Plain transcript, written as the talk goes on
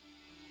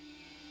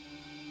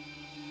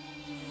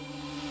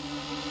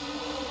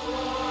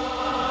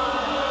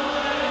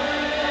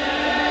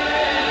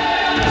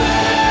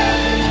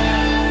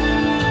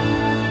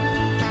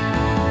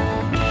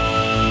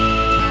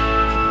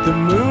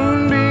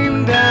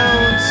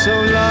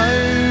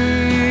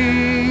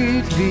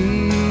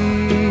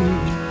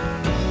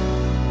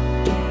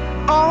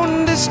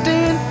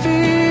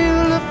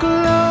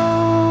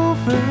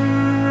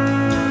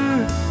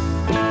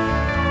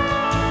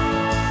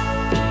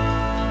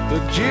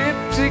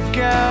gypsy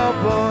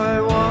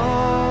cowboy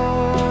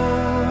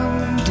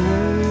wanders,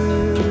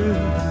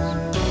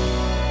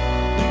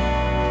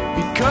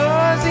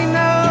 because he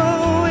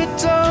knows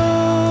it's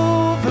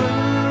over,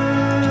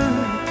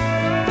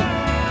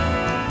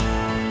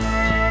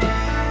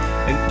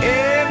 and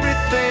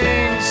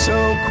everything's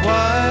so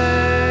quiet.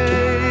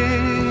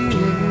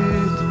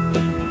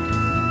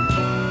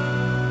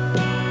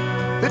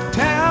 The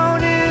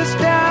town is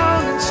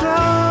down in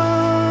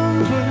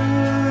slumber.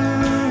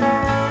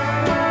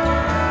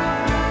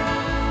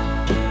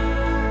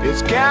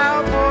 It's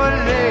cowboy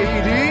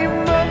lady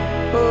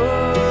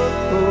murders.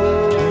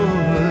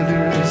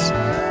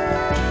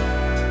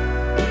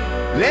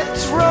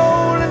 Let's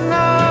roll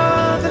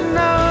another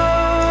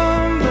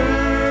number.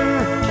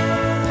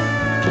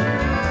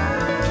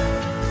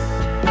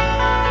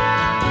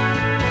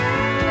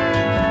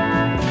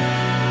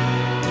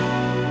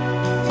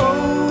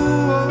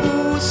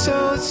 Oh,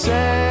 so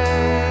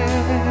sad.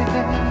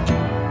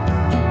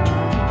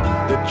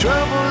 The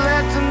trouble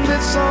that's in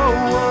this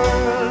old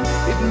world,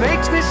 it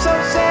makes me so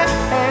sad.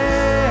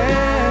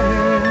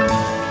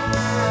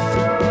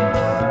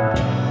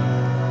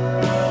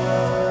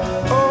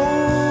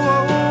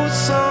 Oh,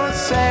 so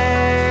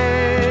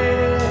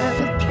sad.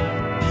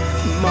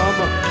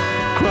 Mama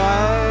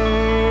crying.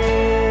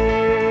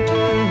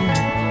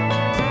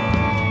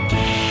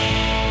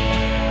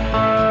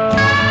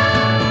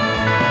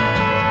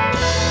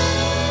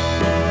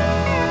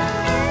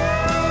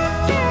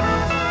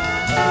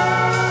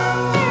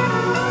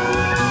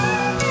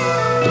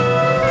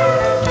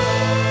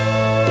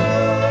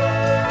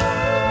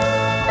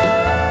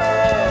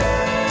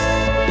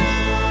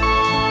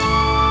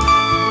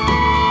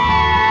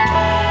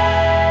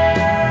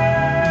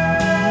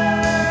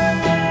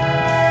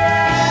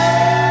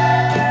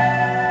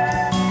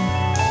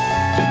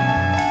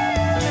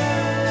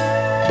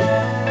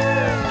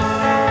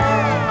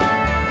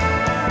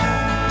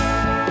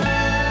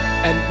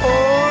 And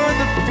o'er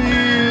the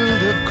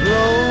field of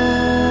clover,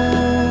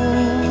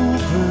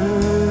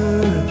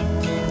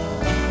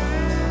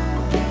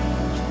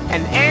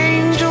 an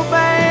angel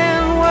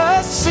band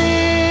was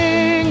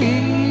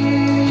singing,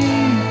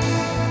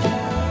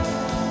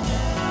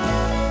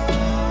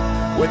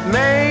 with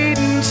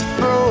maidens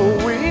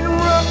throwing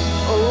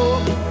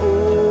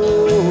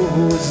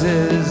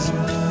roses,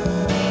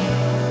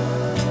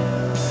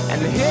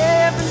 and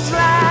heaven's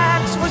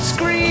lights were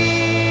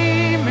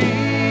screaming,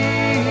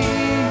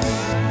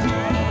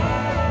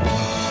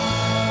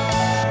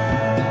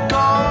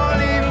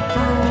 calling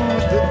through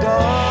the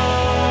darkness,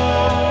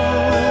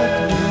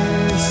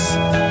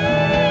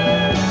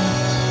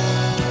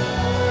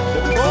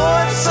 the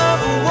voice of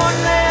one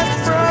last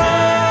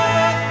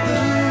brother,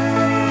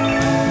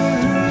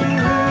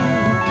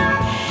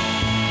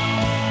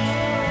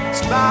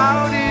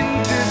 spouting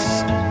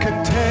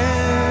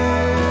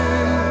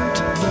discontentment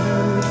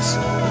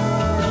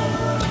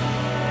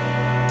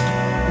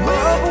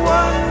of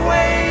one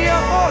way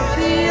or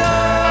the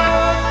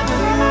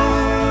other.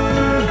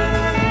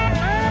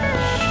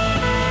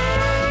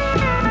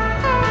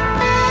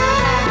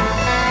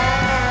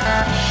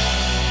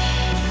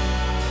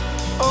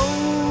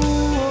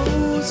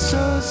 Oh,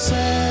 so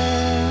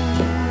sad.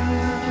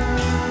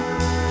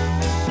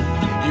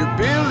 You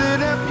build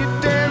it up, you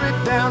tear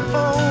it down.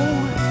 Oh,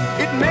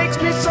 it makes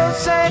me so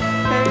sad.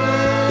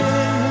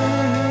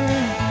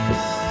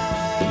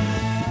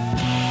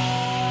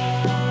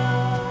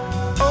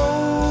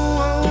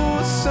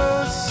 Oh,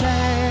 so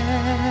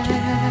sad.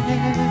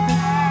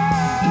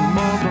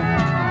 Mama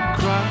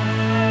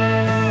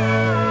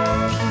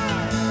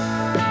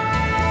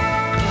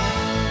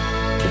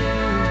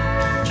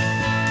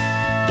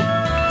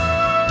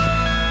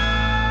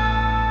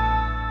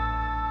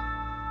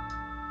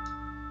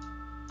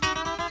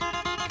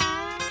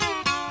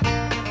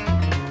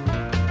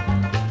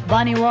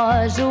Bonnie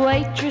was a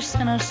waitress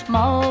in a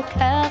small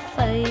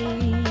cafe.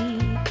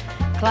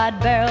 Clyde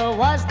Barrow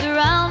was the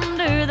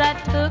rounder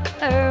that took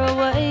her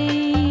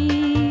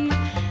away.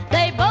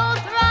 They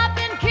both robbed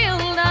and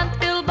killed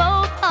until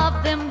both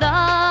of them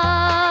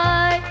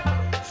died.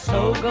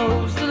 So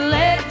goes the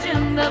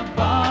legend of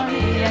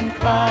Bonnie and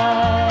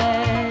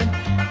Clyde.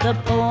 The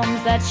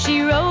poems that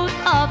she wrote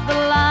of the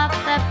life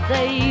that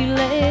they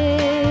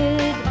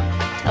led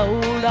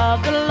told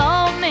of the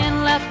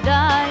lawmen left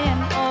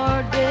dying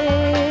or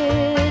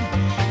dead.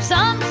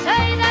 Some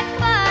say that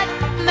Clyde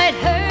made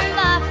her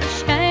life a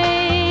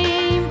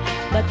shame,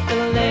 but the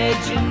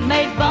legend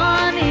made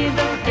Bonnie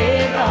the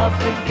head of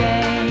the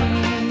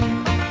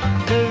game.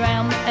 The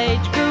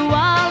rampage grew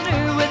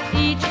wilder with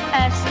each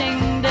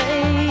passing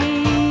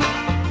day,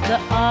 the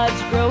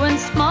odds growing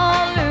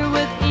smaller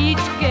with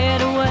each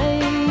getaway.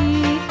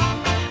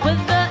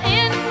 With the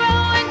end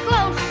growing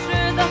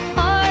closer, the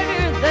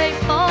harder they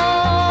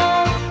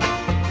fought.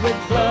 With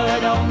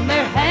blood on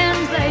their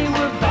hands, they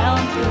were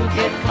bound to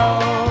get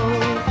caught.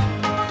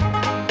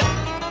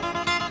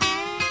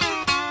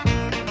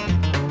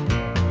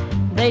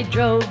 They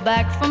drove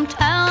back from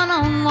town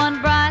on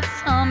one bright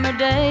summer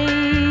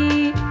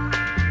day,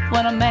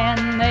 when a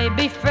man they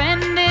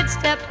befriended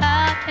stepped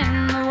out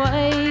in the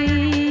way.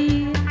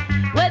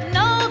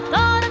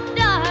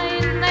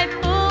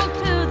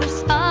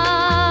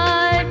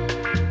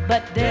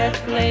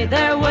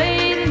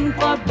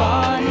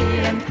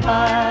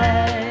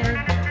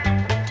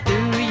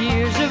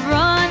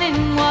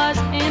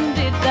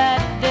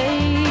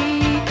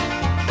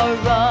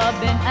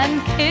 and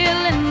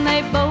killing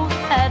they both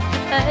had to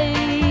pay.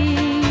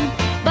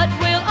 But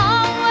we'll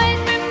always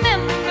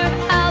remember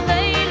how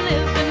they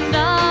lived and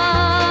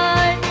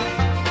died.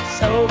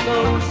 So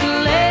goes the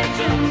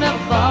legend of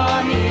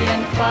Bonnie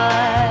and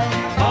Clyde.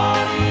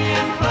 Bonnie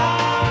and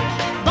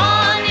Clyde.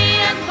 Bonnie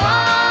and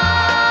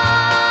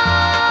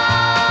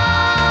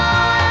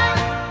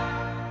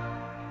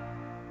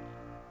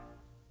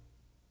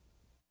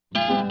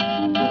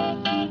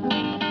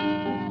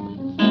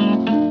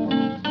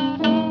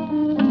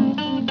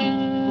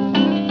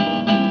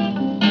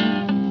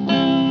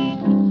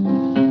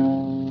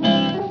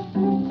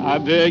I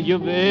beg you,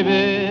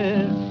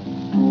 baby,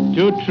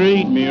 to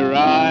treat me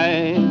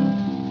right.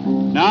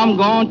 Now I'm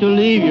going to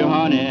leave you,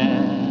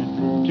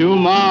 honey,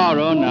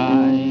 tomorrow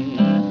night.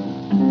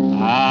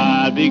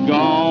 I'll be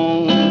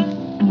gone,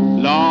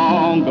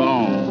 long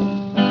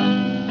gone,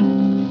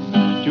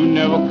 to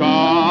never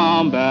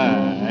come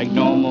back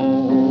no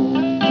more.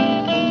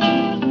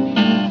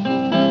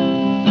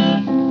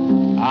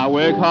 I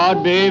work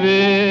hard,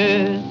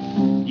 baby,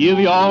 give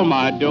you all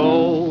my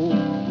dough.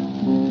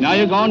 Now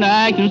you're gonna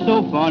acting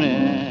so funny,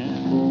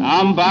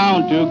 I'm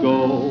bound to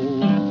go.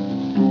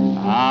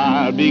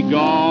 I'll be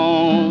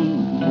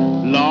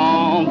gone,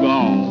 long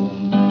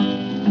gone,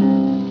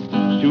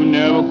 to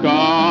never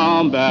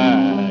come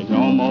back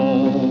no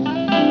more.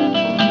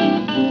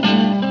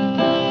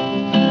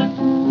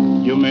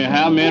 You may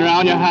have me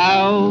around your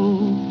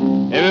house,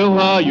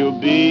 everywhere you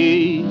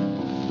be,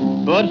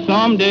 but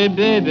someday,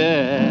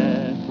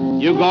 baby,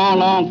 you're gonna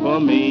long for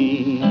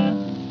me.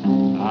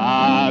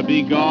 I'll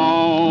be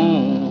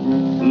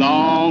gone,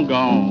 long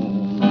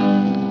gone,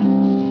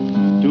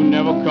 to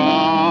never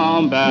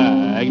come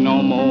back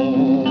no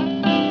more.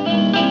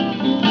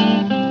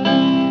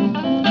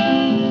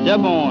 Step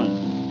on.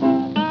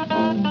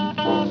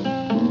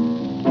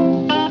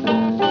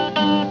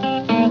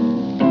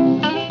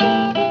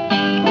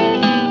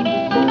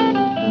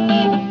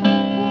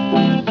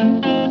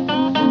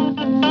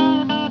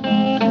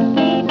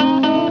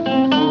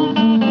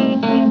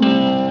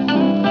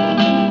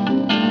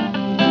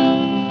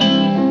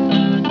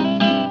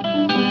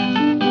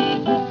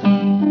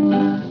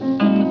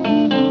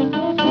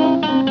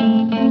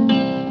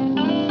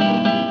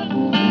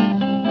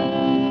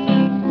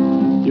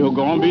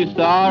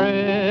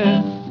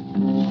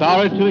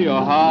 Sorry to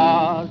your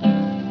heart,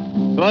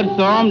 but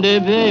someday,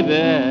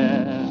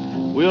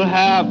 baby, we'll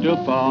have to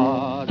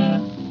part.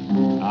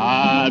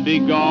 I'll be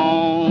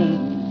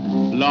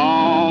gone,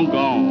 long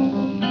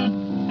gone,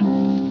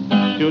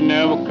 to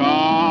never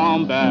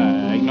come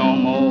back no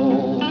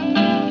more.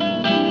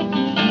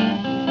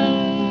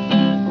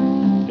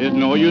 There's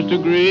no use to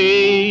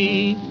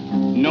grieve,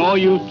 no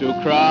use to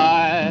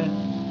cry.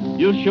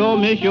 You sure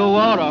miss your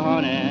water,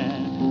 honey,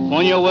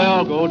 when your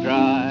well go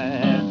dry.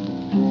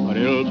 But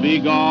it'll be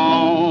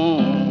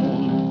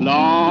gone,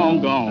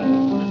 long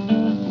gone,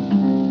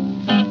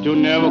 to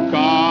never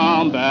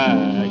come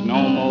back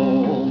no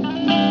more.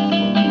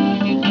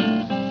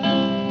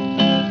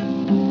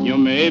 You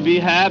may be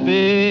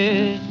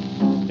happy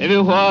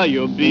everywhere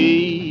you'll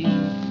be,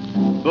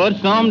 but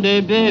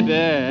someday,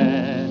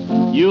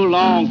 baby, you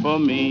long for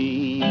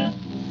me.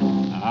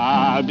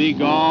 I'll be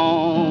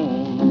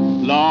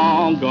gone,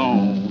 long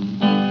gone,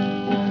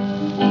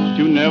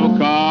 to never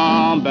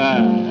come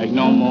back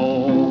no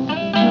more.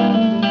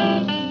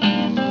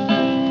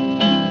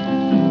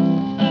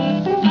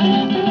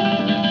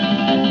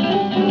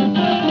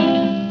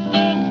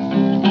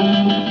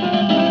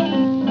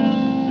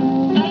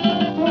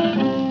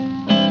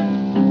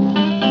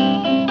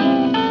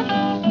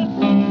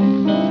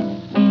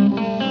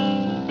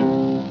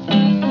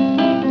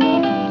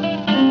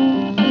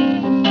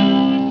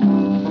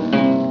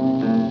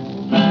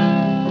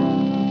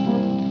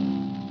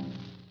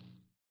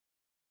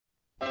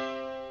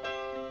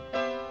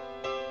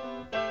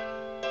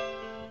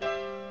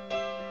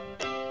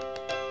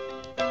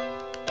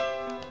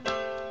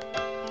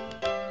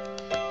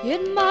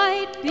 It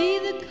might be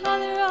the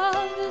color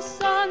of the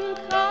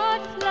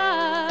sun-caught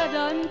flood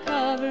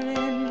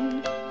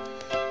uncovering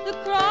the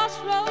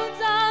crossroads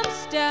I'm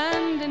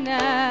standing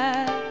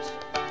at,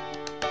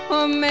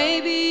 or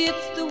maybe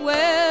it's the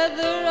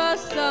weather or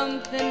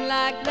something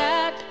like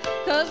that,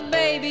 'cause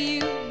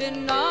baby, you've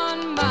been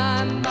on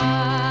my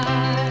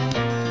mind.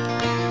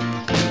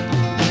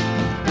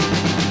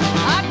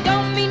 I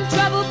don't mean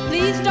trouble,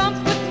 please don't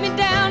put me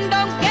down,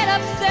 don't get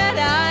upset,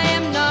 I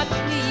am not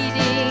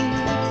pleading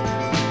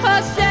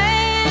or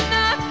saying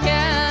I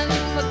can't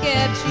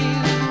forget you.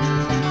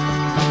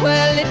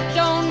 Well, it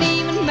don't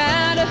even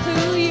matter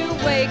who you're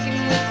waking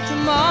with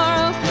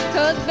tomorrow,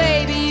 'cause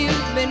baby,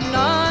 you've been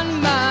on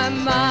my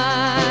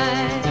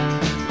mind.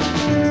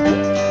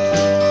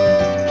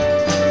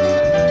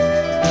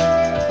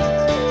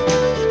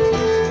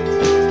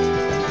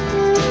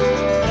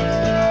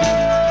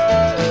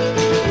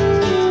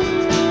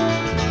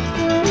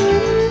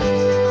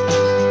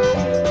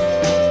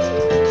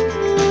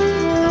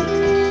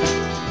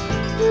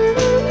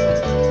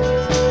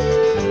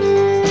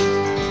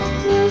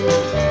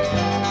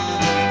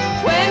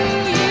 When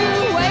you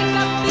wake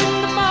up in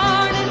the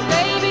morning,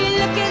 baby,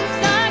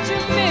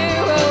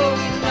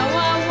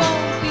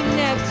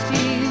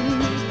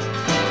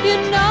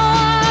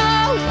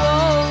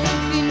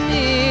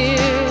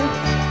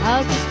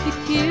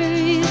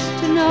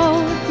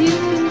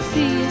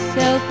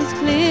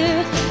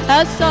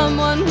 as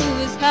someone who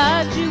has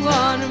had you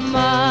on her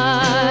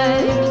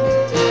mind.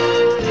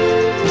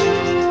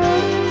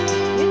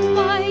 It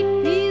might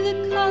be the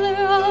color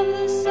of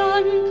the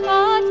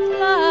sun-caught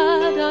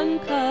cloud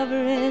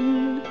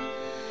uncovering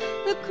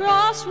the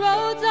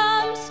crossroads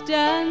I'm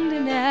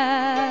standing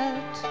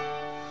at,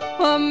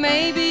 or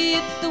maybe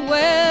it's the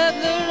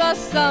weather or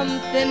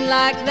something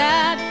like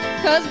that,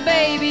 'cause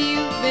baby,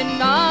 you've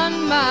been on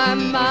my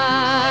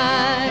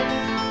mind.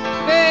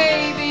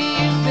 Baby,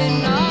 you've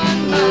been on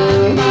my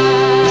mind.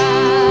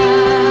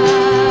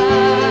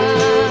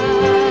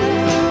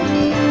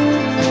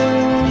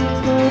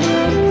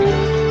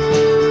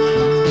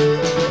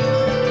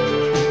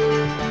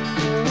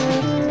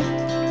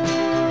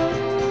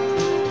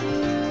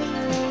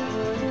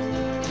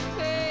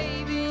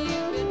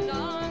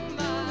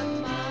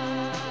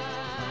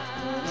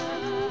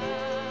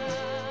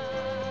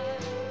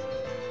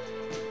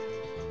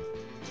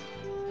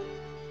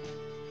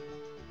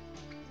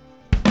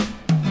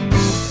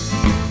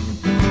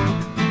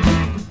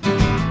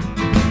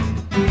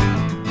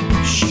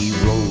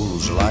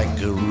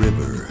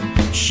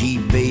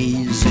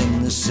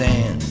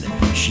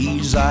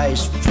 She's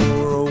ice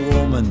for a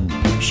woman,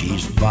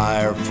 she's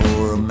fire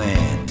for a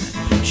man.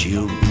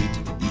 She'll beat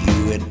you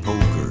at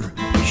poker,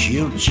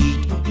 she'll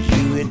cheat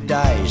you at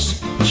dice.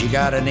 She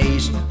got an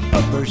ace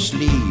up her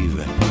sleeve,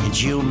 and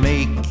she'll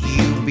make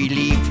you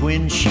believe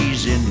when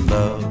she's in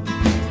love,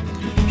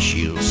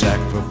 she'll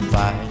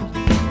sacrifice.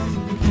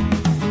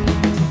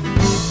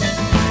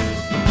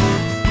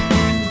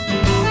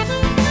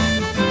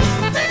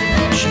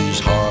 She's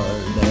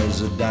hard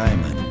as a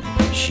diamond,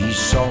 she's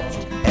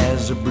soft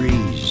as a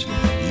breeze.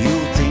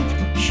 You'll think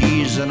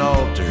she's an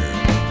altar,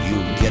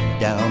 you'll get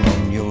down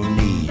on your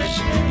knees,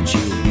 and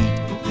she'll beat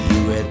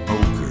you at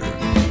poker,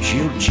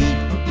 she'll cheat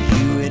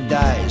you at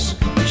dice.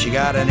 She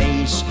got an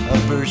ace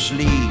up her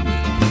sleeve,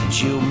 and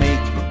she'll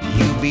make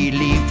you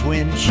believe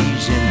when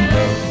she's in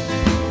love,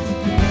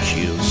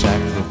 she'll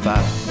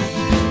sacrifice.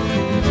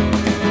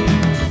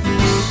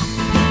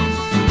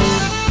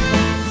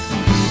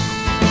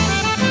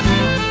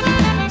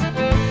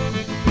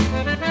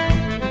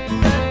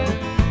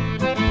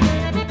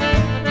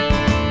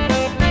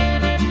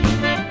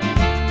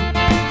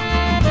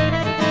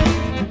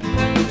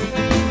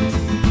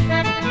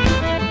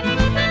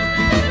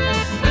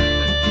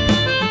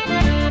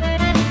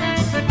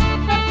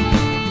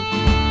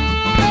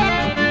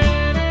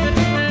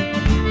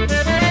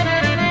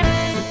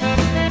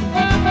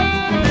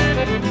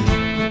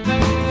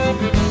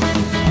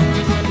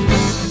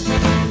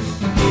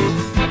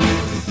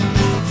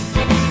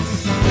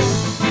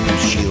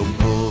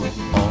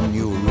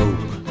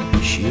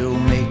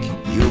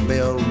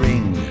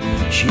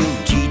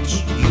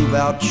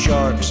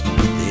 Sharks,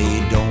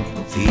 they don't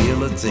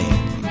feel a thing.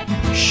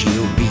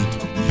 She'll beat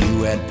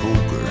you at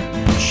poker,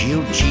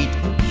 she'll cheat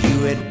you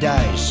at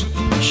dice.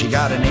 She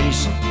got an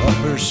ace up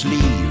her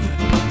sleeve,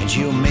 and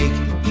she'll make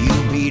you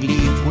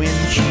believe when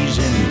she's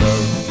in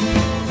love,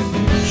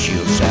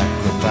 she'll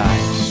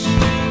sacrifice.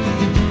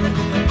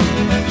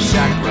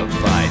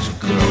 Sacrifice,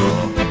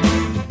 girl.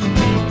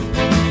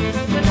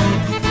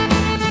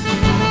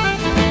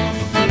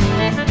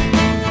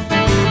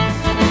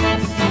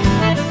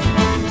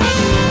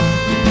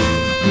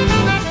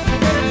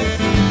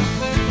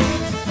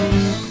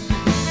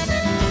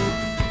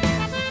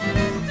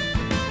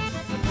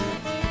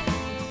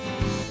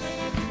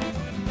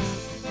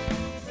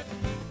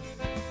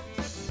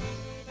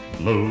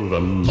 Move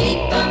 'em on.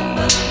 Keep 'em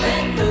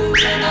moving,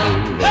 moving on.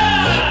 Keep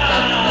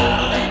 'em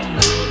moving,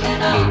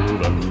 moving on.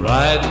 Move 'em.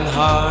 Riding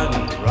hard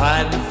and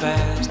riding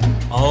fast,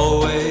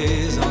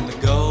 always on the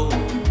go.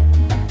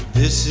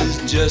 This is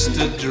just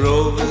a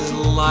drover's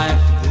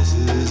life, this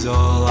is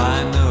all I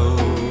know.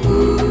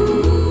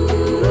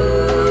 Ooh,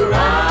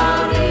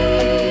 rowdy.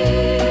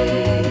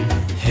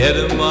 Head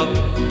 'em up,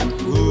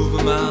 move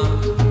 'em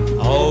out,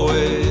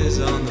 always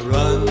on the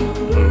run.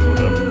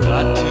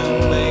 Got to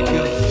make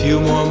a few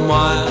more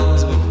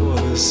miles before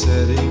the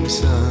setting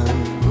sun.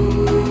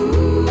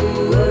 Ooh,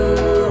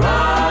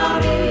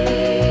 rowdy.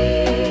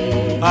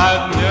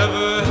 I've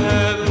never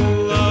had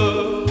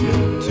love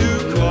to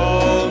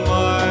call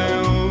my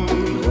own.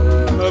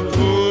 A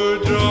poor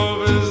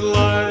drover's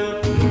life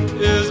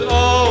is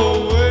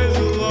always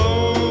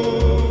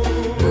alone.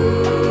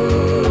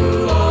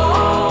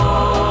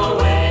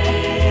 Always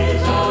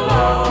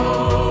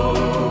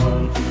alone.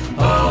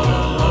 All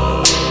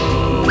alone.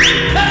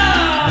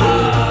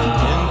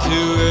 Into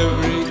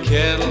every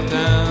cattle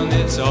town,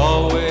 it's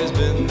always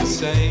been the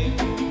same.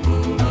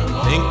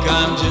 Think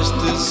I'm just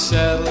a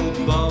saddle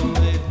bum,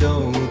 they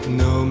don't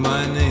know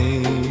my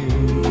name.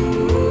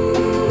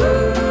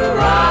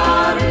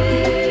 Rowdy.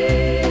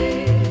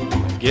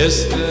 Guess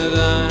that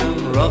I'm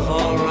rough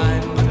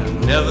alright, but I've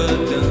never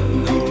done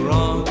no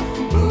wrong.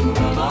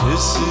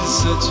 This is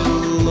such a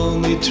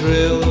lonely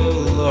trail, oh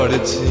Lord,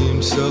 it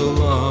seems so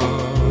long.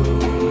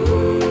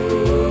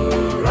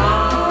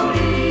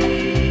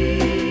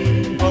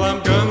 Well,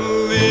 I'm gonna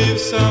leave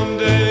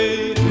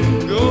someday,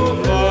 go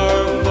far,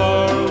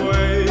 far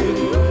away,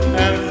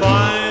 and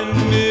find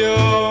me a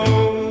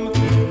home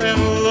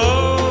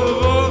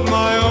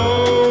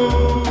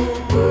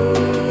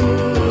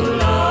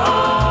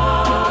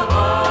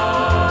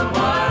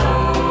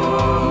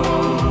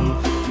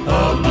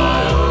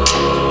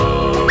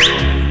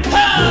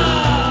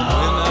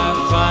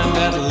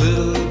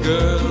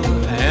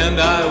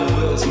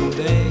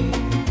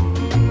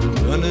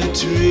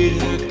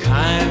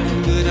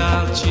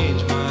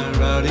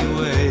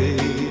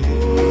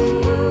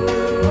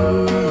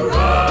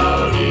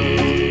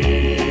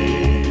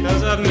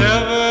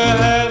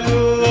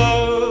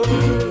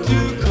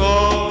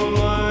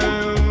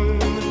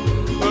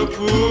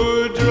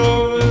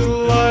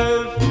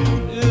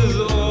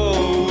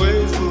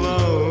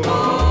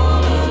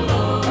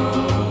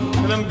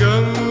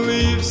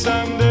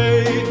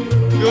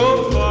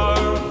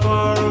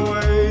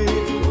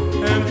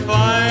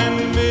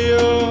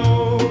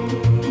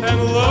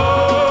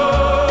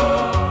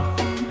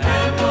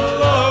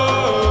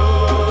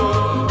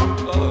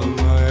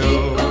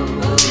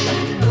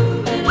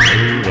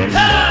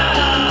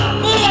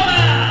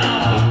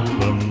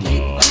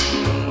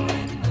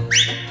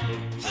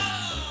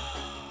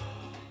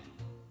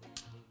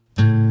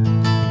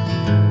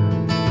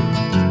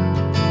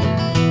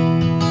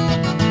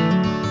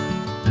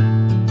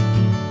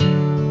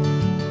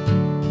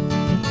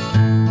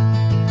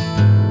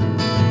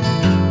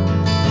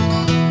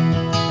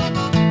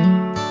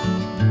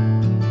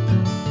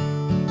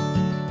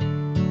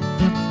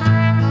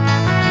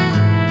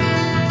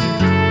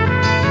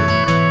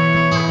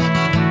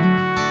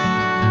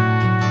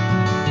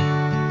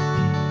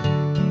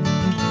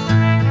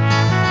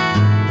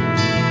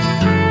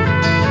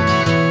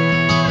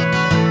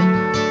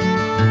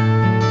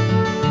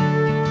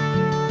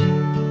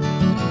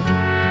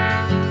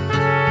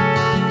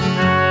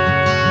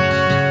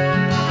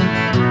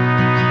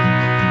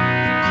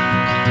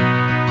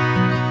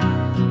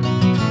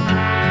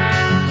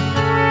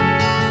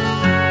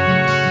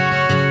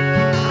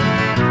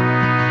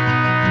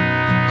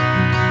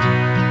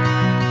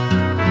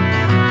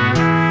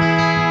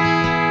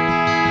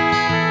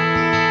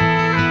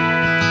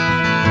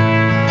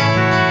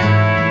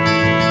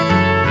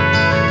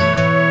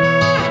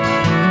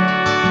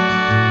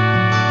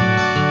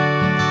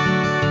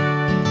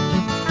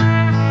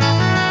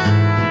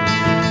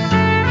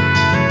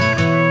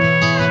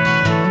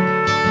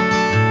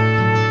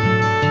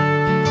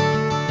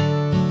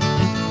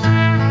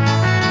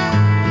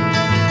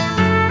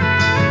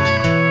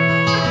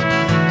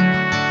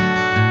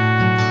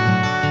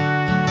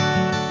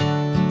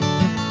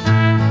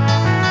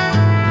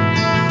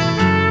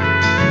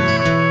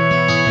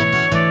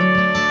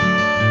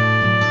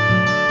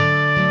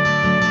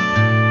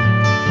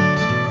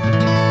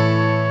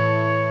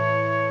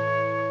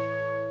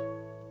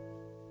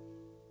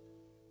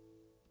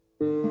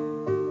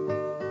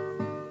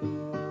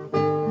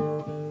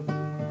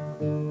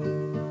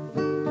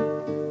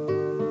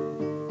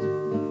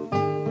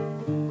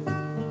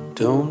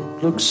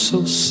Don't look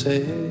so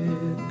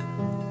sad.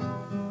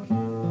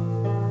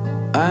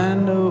 I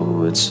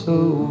know it's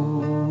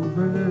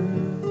over,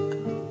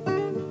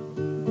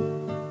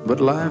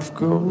 but life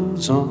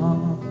goes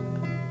on,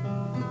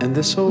 and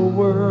this old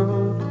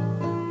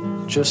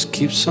world just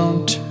keeps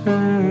on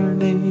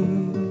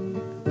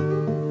turning.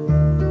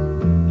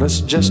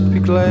 Let's just be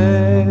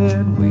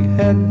glad we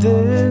had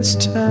this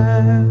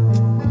time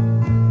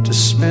to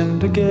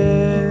spend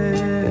together.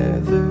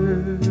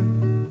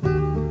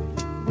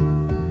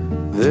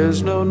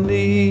 There's no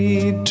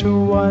need to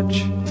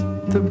watch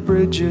the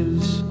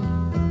bridges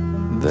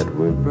that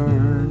we're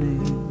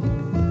burning.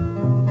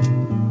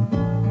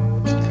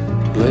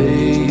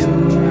 Lay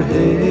your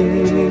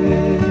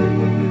head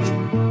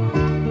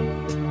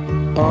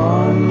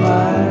on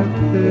my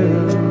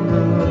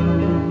pillow.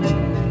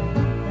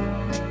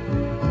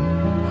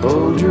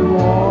 Hold your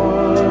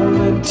warm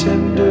and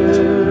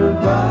tender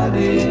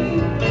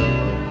body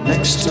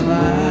next to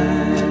mine.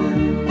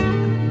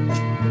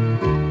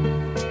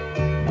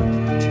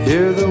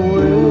 Hear the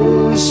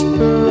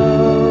whisper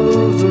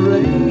of the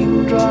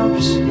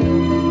raindrops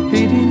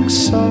beating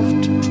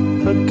soft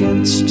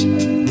against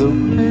the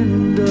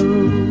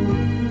window,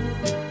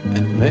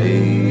 and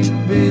make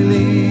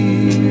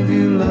believe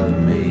you love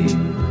me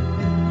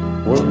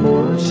one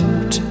more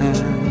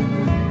time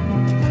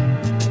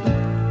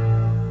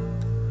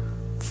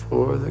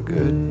for the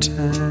good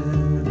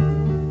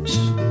times.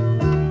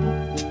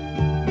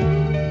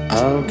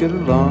 I'll get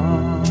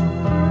along,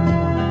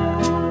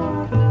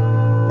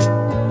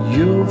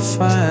 you'll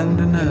find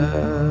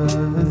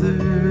another,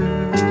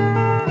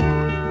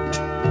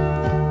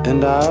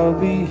 and I'll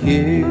be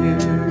here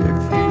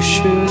if you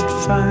should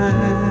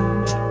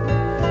find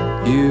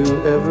you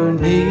ever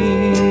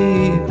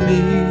need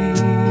me.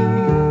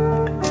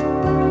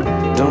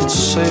 Don't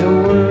say a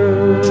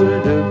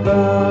word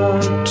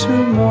about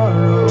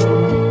tomorrow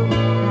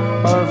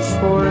or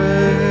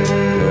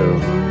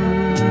forever.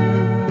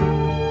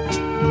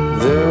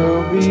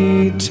 There'll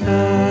be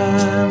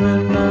time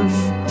enough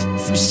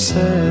for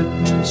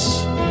sadness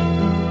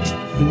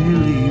when you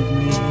leave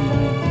me.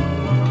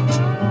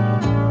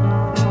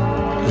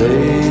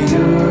 Lay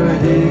your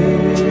head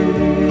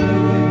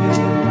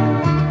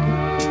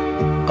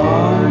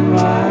on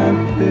my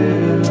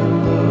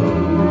pillow.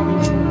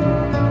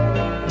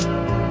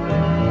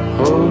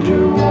 Hold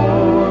your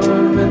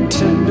warm and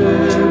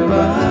tender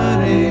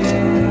body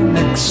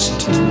next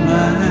to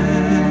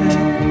mine.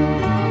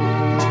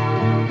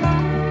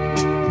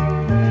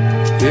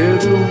 Hear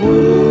the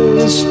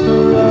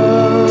whisper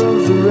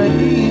of the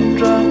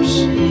raindrops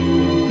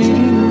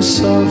beating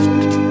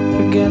soft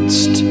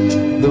against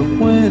the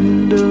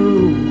window,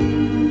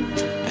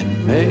 and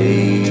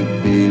make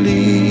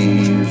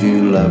believe you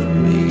love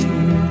me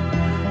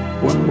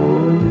one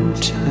more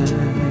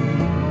time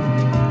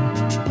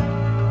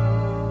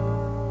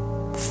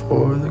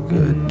for the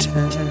good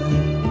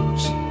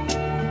times.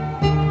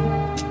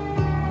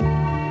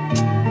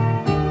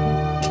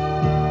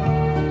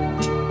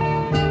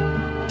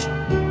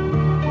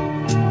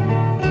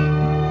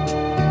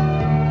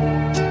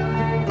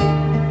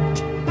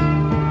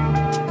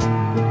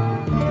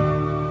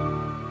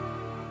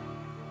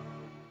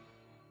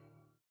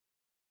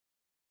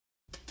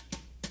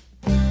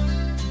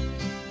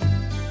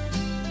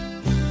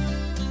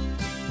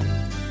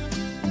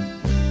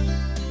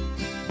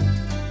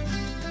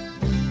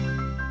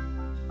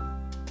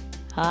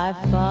 I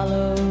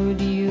followed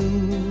you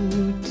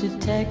to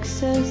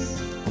Texas.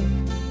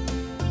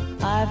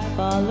 I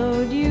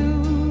followed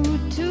you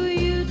to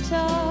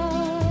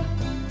Utah.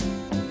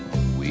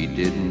 We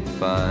didn't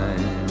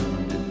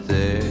find it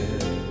there,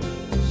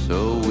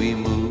 so we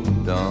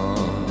moved on.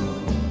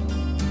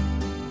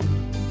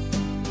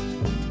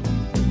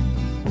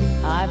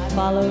 I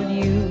followed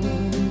you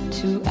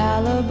to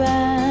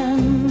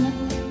Alabama.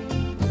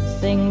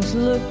 Things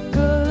look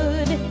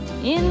good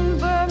in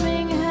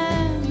Birmingham.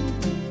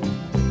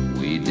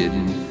 We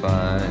didn't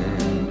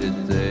find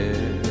it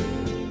there,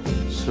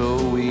 so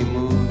we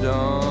moved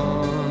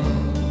on.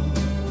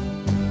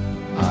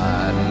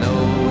 I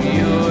know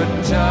you're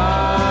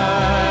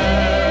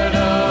tired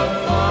of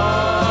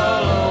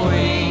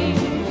following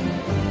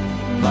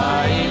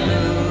my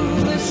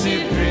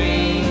elusive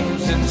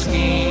dreams and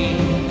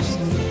schemes,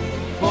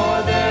 for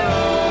they're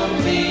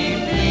only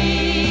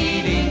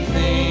fleeting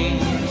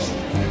things,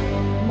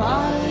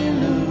 my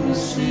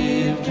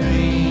elusive dreams.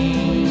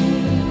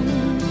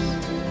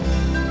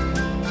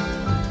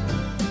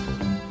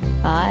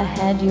 I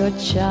had your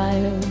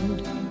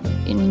child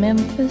in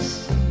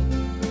Memphis.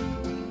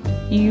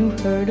 You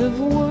heard of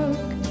work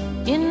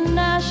in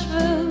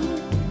Nashville.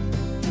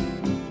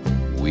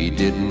 We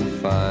didn't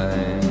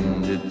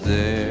find it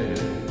there,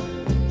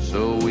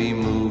 so we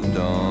moved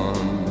on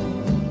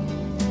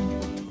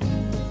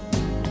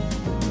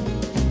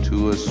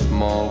to a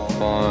small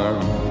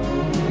farm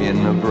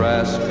in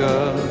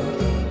Nebraska,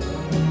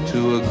 to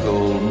a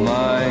gold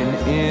mine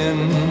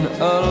in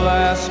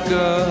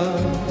Alaska.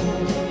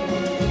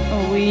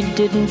 We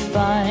didn't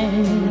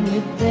find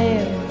it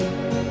there,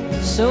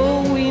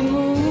 so we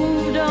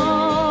moved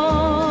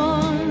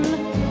on.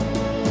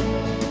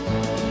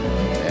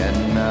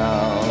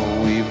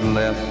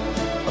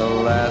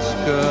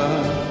 Alaska,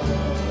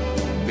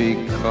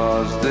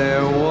 because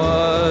there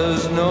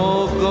was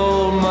no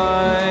gold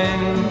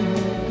mine.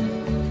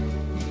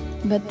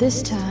 But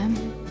this time,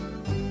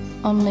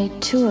 only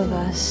two of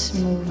us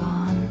move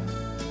on.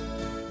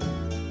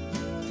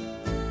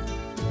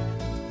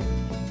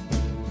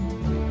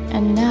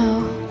 And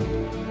now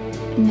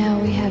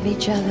we have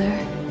each other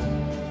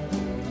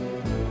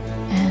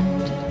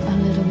and a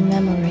little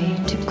memory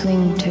to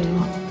cling to.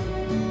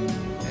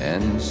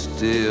 And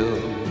still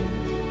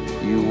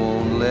you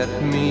won't let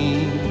me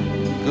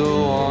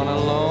go on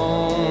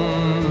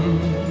alone.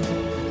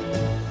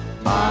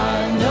 I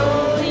know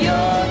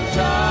you're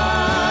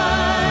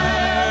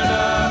tired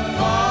of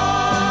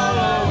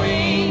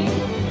following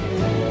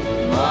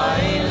my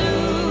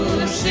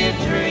elusive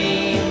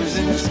dreams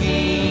and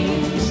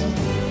schemes,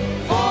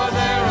 for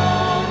they're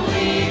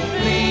only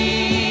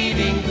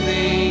fleeting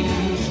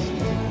things,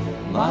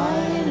 my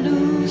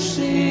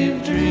elusive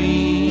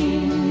dreams.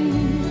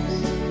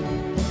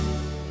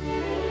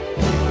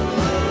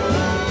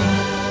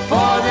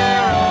 For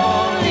they're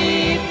only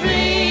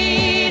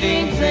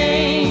fleeting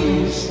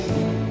things,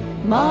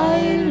 my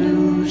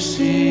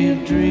elusive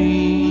dreams.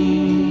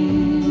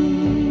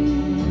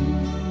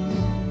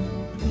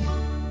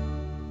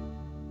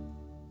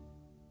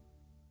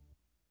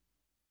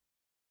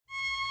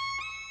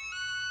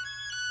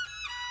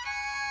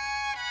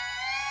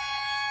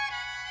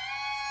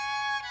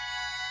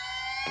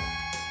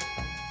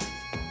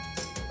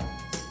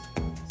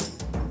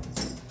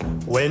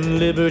 When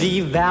Liberty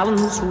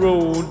Valance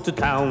rode to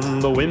town,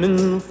 the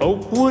women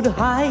folk would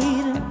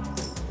hide,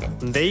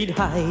 they'd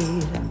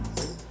hide.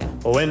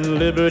 When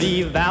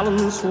Liberty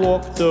Valance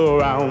walked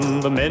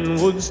around, the men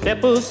would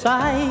step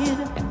aside,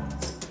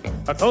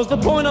 'cause the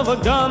point of a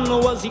gun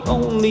was the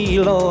only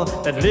law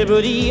that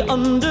Liberty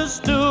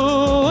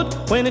understood.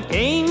 When it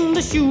came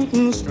to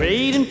shooting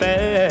straight and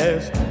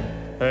fast,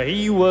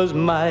 he was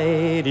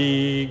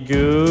mighty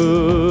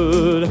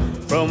good.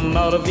 From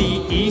out of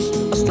the east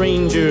a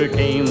stranger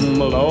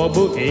came, a law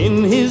book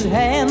in his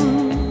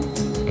hand.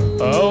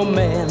 Oh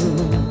man,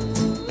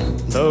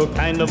 the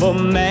kind of a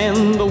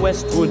man the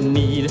West would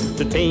need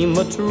to tame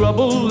a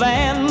troubled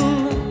land.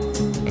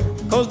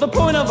 'Cause the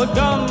point of a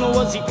gun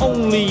was the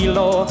only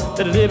law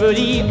that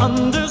Liberty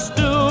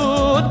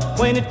understood.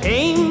 When it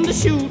came to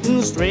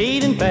shooting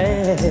straight and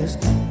fast,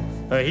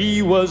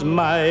 he was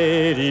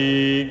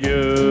mighty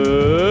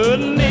good.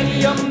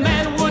 Many a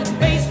man would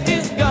face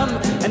his gun,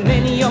 and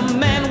many a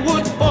man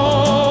would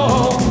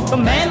fall. The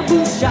man who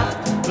shot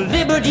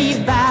Liberty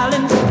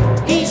Valance,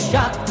 he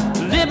shot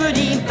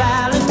Liberty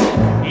Valance.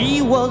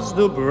 He was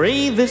the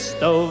bravest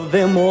of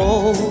them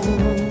all.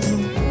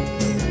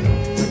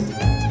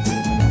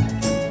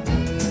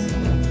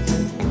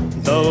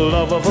 The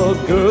love of a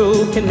girl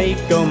can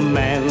make a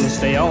man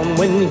stay on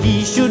when he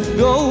should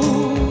go.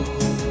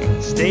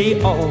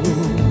 Stay on,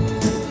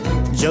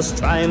 just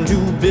trying to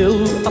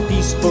build a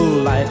peaceful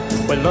life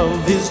where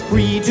love is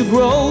free to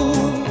grow.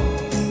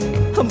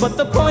 But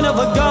the point of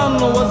a gun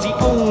was the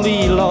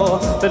only law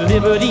that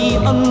Liberty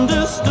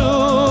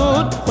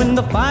understood. When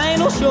the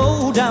final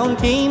showdown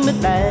came at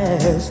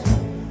last,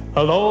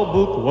 a law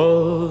book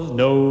was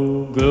no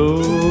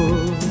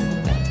good.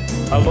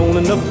 Alone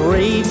and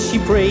afraid, she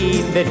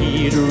prayed that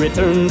he'd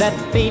return that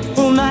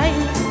fateful night.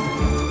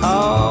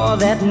 Ah,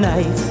 that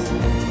night,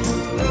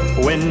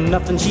 when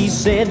nothing she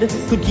said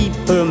could keep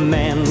her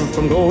man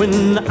from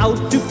going out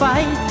to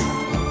fight.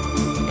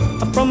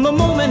 From the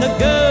moment a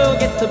girl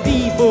gets to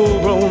be full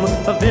grown,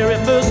 the very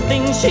first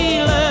thing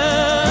she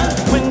learns,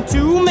 when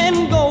two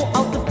men go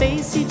out to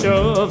face each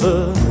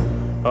other,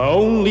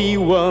 only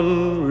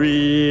one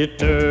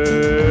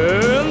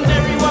returns.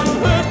 Everyone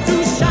heard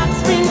two shots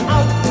ring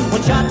out,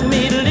 one shot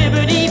made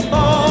Liberty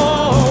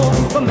fall.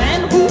 The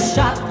man who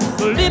shot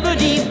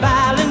Liberty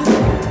Valance,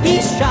 he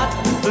shot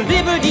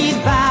Liberty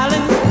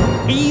Valance.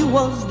 He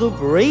was the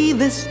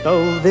bravest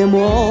of them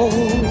all.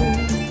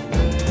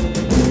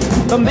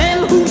 The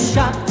man who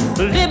shot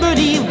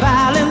Liberty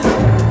Valance,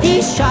 he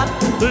shot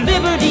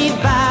Liberty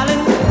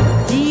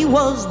Valance. He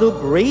was the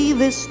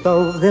bravest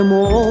of them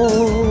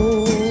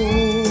all.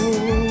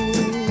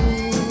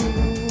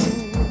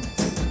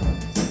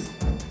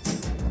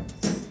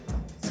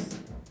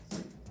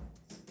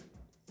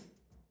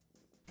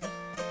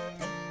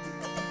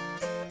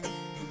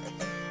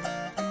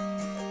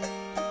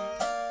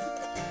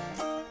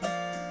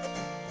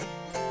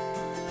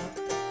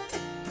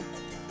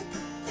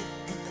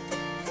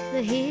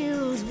 The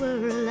hills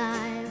were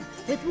alive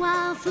with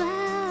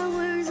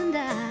wildflowers, and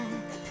I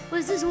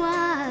was as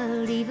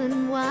wild,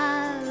 even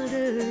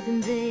wilder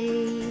than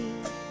they.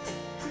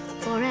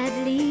 Or at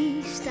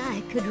least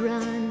I could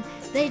run.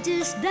 They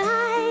just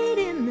died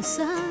in the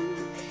sun,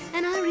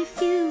 and I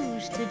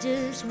refused to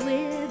just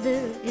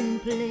wither in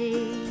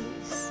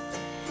place.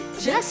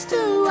 Just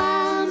a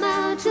wild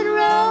mountain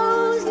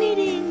rose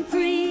needing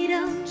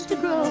freedoms to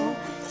grow,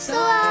 so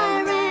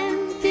I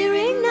ran,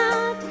 fearing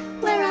not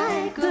where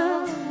I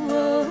go.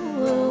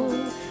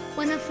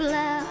 When a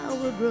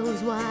flower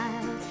grows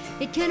wild,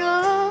 it can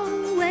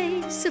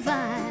always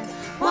survive.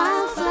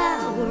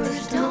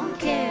 Wildflowers don't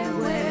care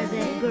where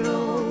they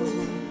grow.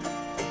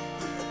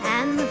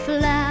 And the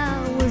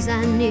flowers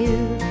I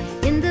knew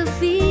in the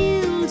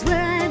fields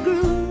where I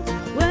grew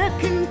were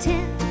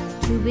content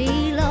to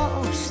be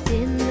lost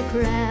in the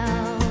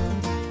crowd.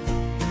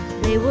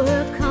 They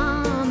were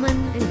common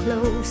and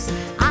close.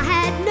 I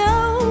had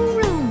no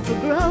room for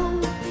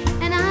growth,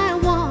 and I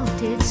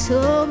wanted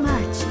so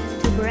much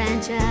to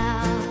branch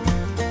out.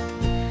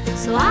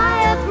 So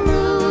I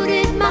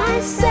uprooted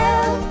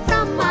myself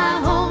from my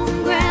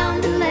home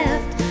ground and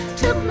left,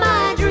 took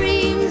my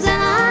dreams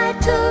and I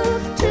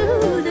took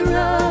to the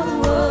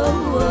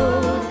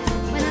road.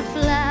 When a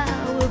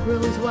flower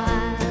grows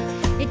wild,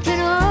 it can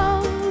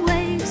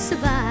always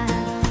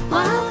survive.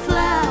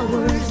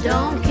 Wildflowers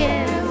don't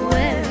care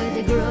where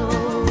they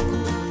grow.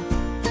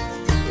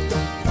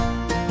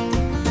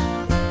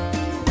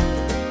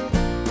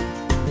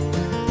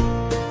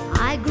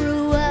 I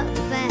grew up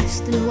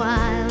fast and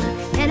wild,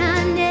 and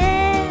I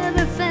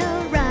never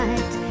felt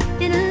right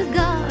in a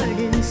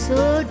garden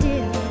so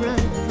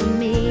different from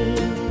me.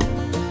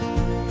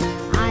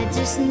 I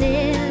just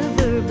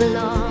never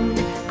belonged,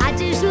 I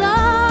just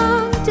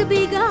longed to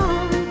be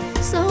gone.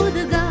 So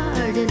the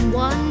garden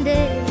one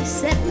day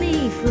set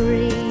me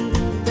free.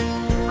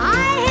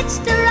 I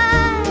hitched a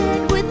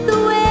ride with the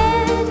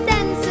wind,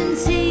 and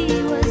since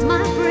he was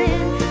my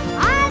friend,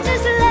 I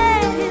just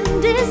let him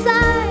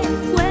decide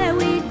where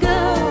we'd go.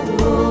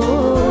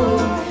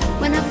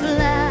 When a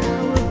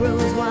flower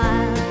grows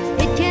wild,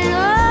 it can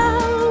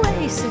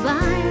always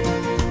survive.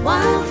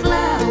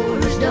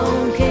 Wildflowers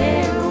don't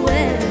care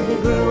where they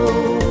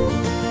grow.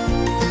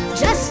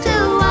 Just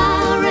a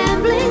wild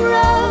rambling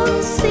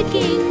rose,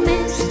 seeking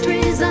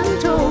mysteries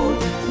untold.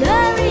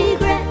 The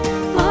regret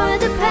for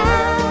the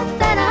path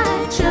that I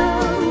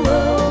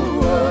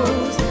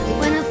chose.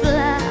 When a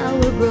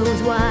flower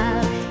grows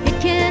wild, it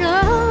can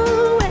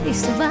always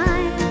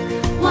survive.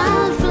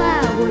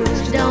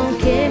 Wildflowers don't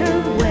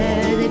care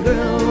where they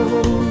grow.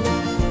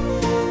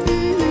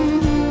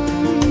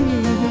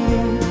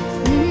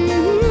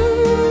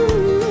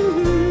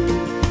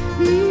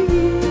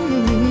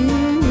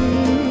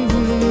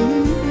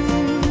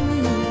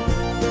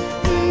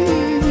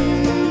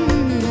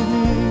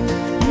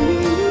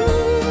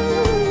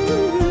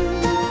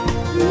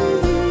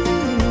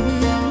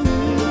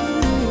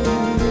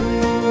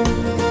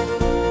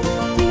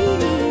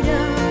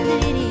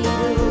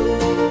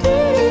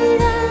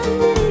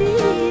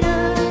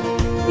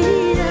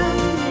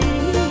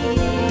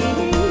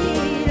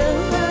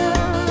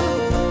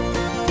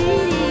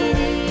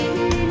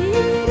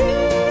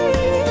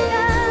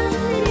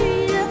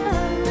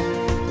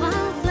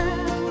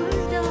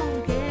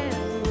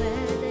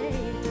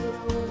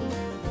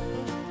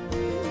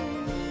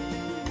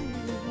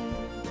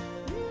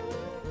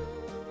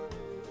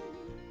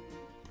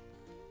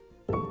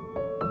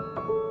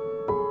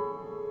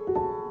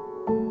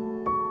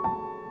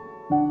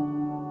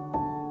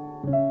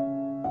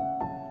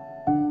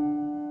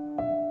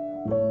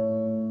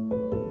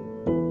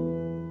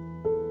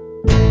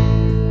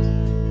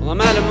 I'm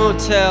at a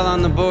motel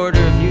on the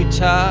border of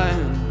Utah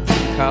and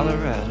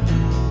Colorado.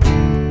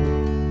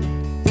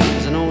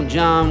 There's an old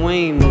John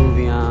Wayne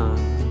movie on.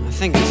 I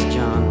think it's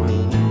John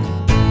Wayne.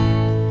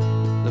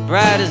 The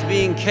bride is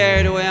being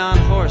carried away on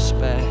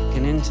horseback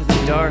and into the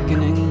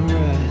darkening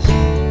horizon.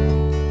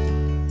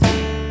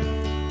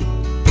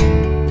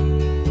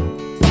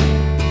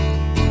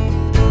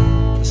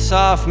 The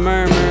soft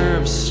murmur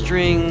of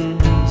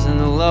strings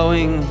and the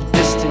lowing of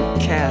distant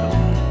cattle.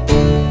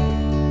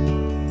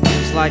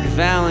 It's like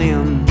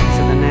Valium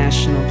for the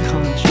national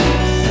conscience.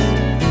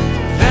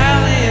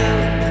 Valium.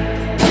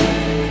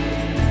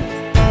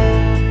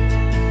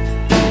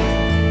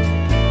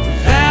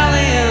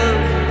 Valium.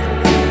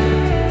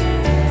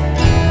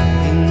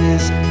 In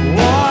this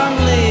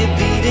warmly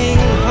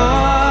beating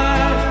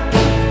heart.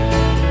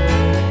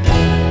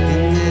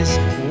 In this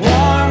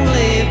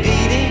warmly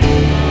beating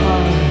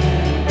heart.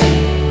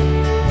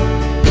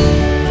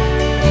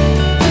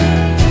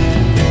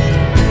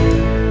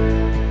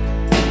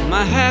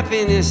 My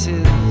happiness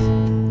is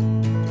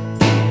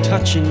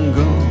touch and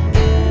go.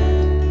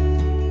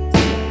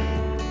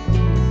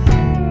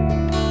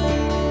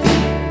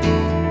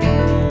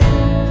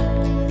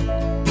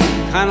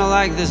 Kinda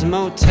like this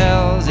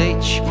motel's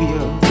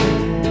HBO.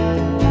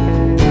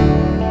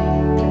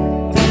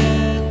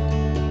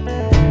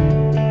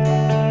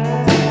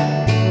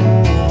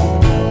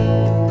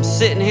 I'm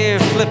sitting here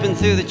flipping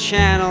through the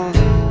channels,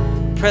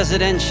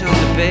 presidential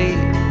debate.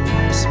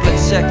 A split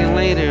second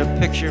later, a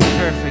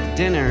picture-perfect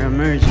dinner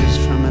emerges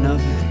from an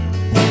oven.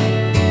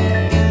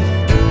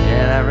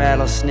 Yeah, that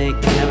rattlesnake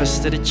never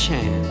stood a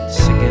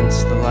chance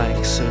against the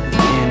likes of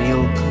Annie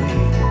Oakley.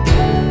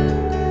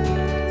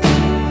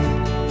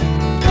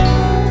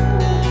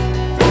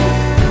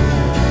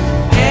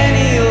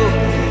 Annie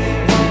Oakley.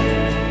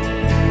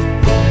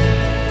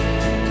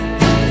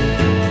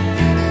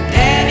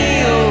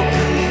 Annie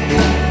Oakley.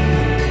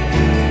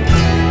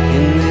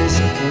 In this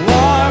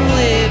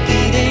warmly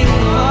beating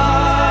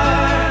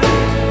heart.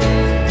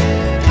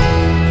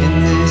 In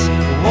this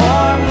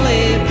warm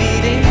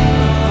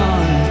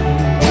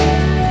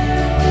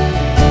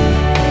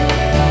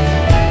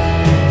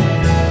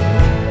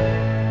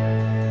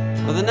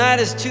night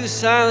is too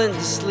silent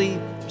to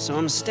sleep, so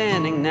I'm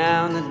standing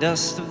now in the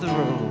dust of the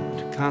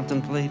road,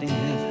 contemplating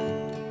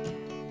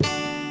heaven.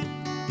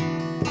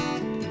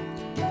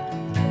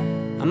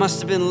 I must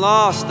have been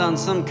lost on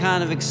some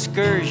kind of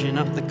excursion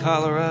up the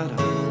Colorado.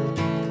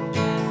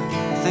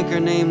 I think her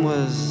name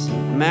was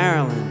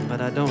Marilyn, but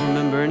I don't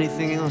remember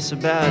anything else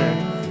about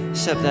her,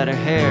 except that her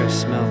hair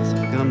smelt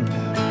of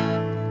gunpowder.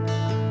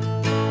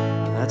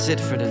 That's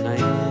it for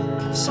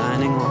tonight.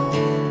 Signing off.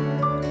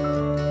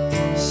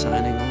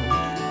 Signing off.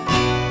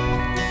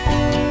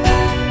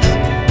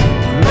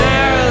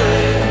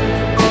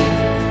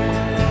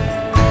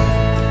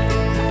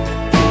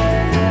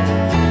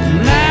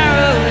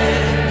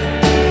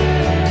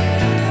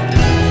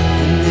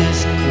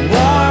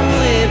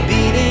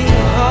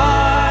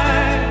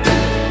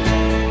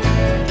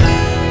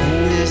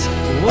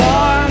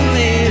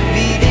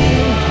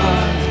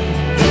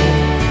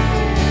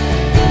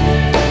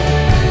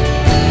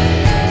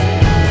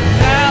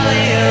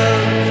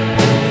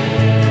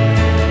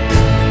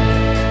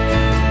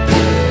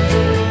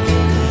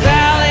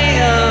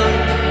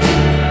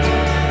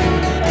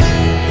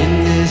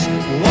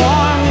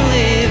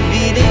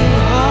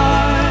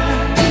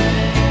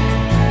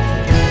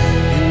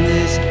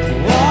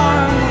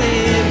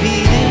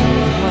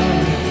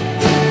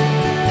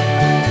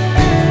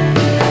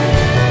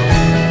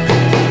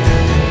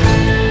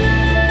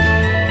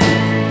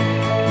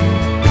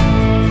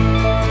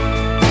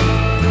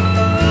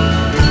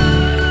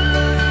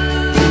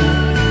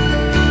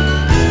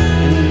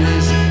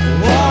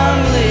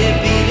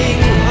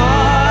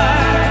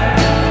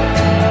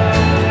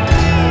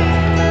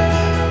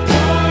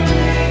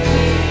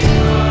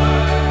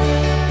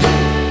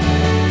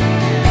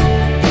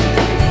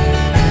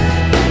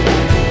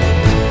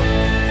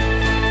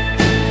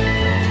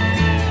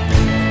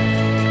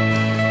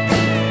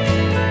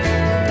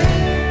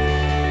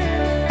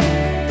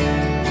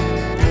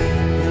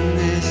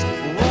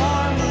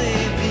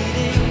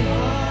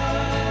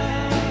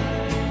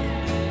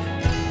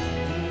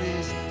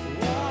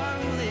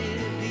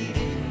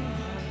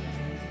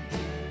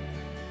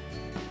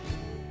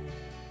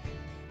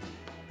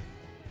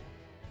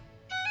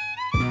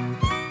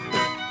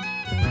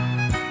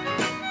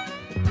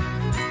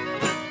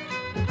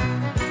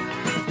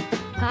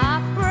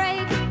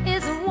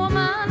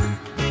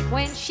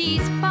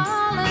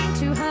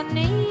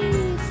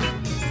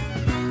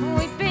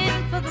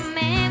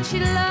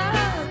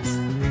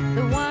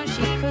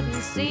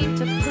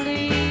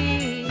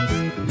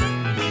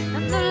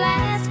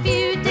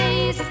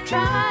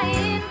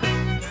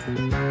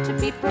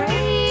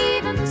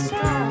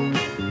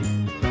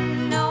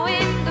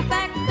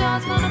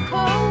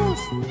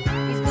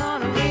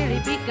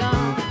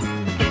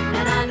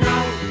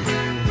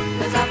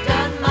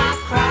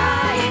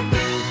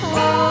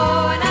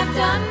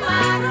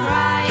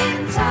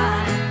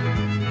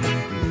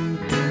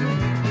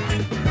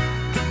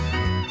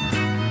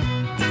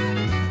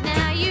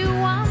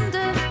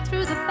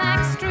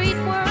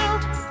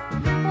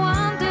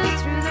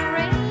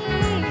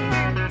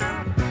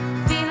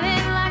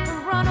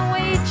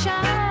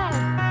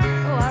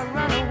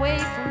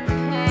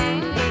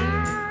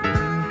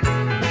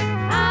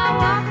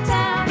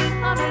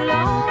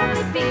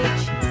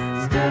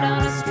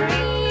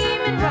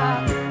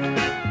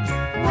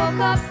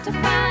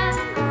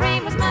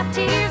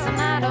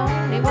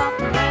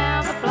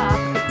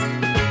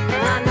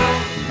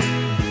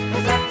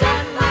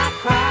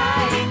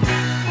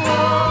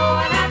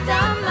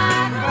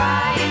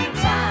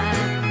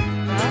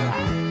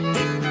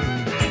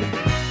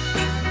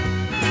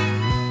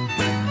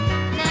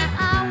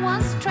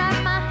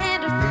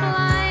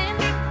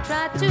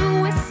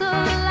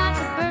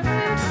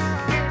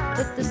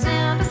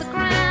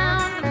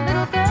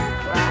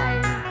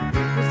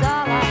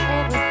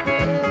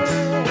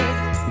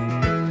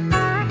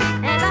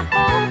 And I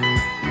hope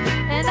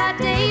and I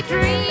dare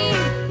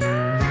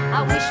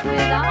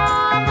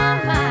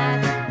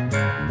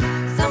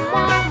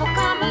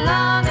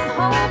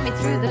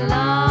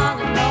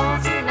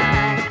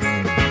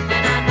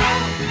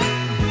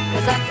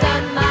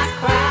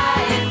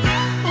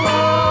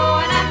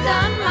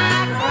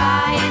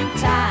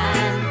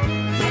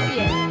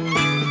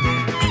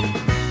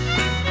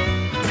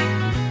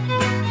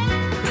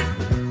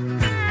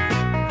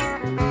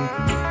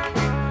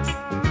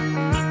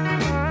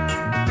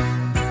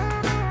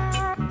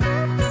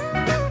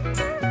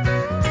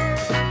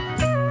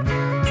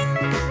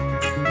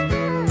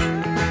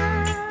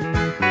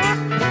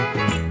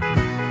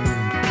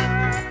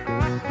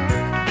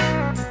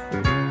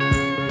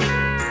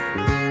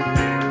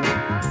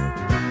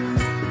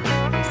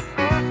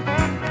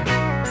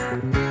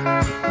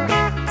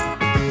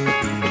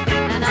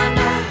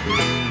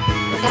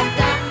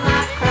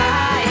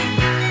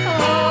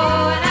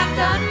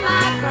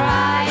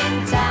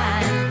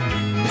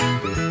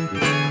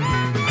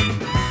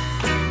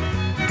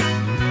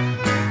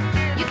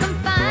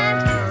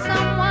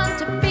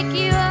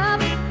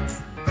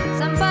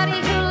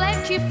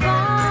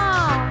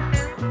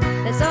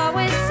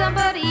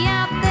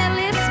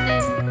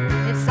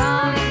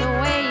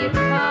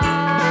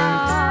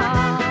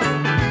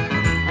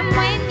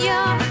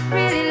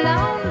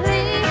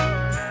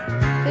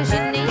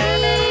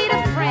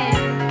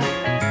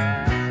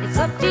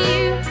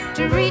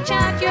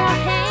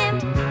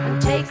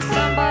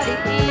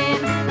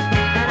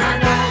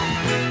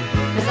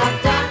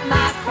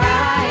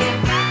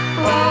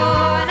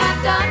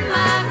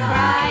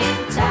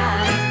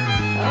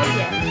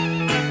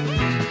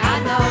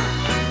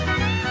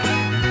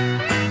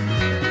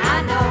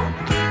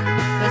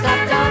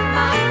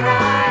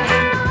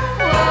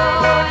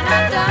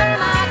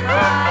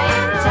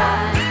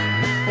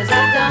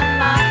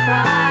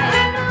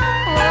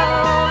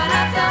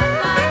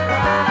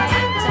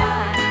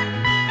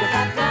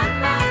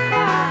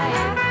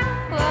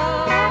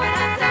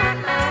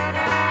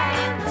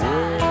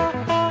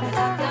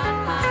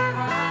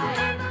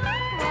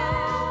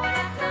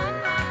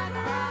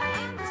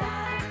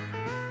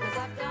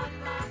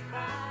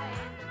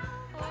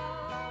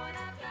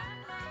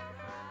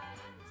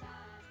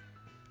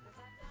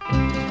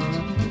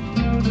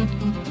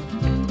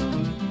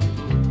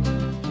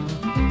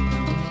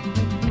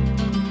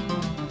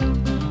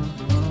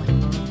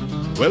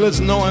Well,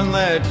 it's knowing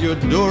that your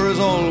door is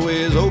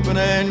always open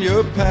and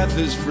your path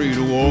is free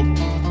to walk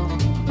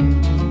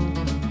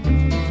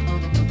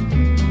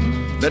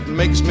that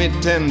makes me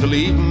tend to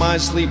leave my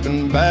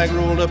sleeping bag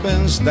rolled up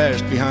and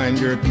stashed behind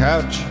your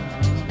couch.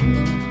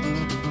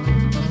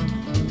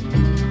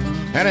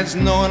 And it's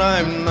knowing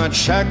I'm not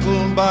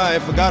shackled by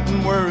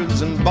forgotten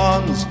words and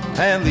bonds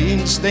and the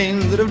ink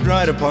stains that have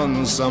dried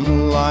upon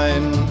some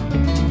line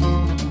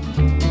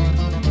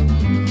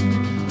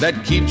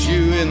that keeps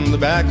you in the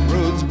back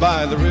roads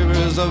by the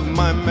rivers of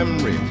my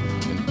memory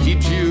and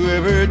keeps you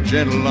ever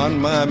gentle on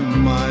my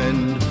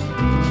mind.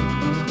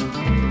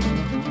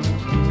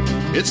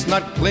 It's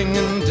not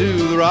clinging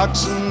to the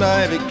rocks and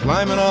ivy,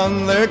 climbing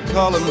on their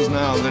columns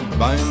now that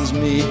binds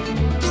me,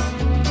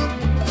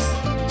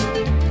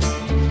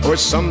 or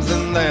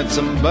something that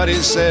somebody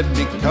said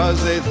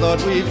because they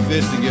thought we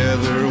fit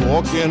together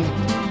walking.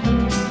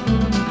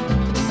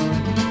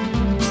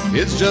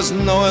 It's just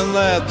knowing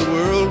that the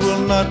world will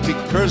not be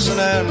cursing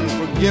and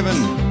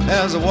forgiving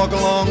as I walk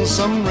along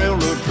some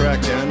railroad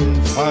track and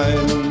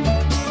find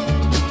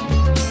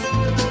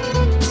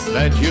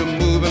that you're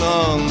moving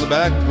on the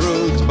back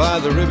roads by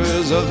the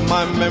rivers of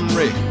my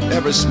memory,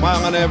 ever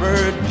smiling, ever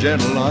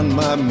gentle on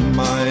my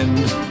mind.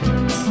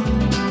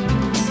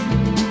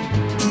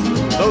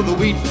 Though the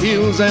wheat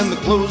fields and the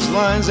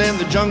clotheslines and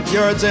the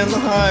junkyards and the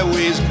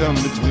highways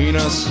come between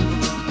us,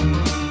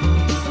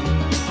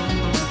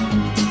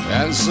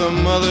 and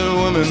some other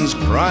woman's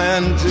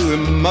crying to her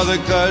mother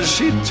 'cause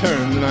she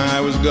turned and I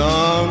was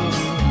gone,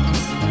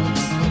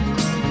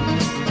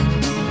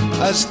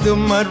 I still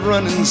might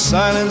run in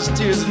silence,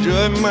 tears of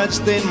joy might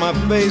stain my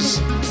face,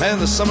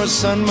 and the summer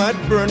sun might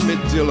burn me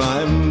till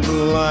I'm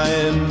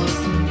blind,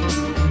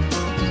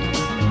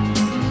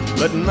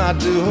 but not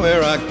to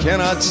where I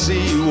cannot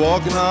see you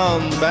walking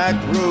on the back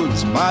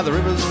roads by the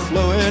rivers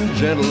flowing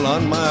gentle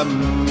on my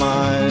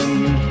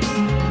mind.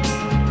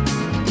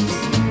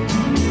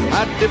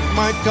 I dip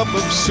my cup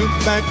of soup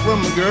back from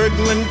a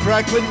gurgling,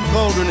 crackling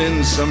cauldron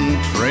in some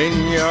train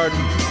yard,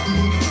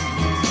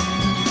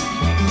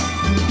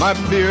 my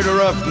beard a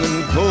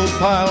roughening coal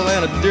pile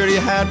and a dirty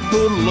hat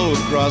pulled low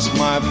across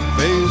my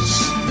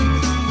face.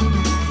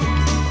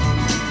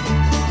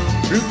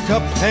 Through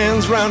cupped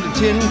hands round a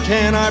tin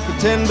can I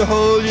pretend to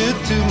hold you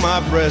to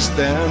my breast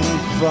and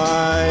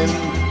find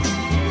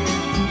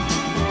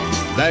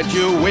that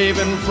you're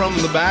waving from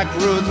the back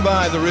roads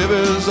by the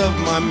rivers of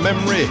my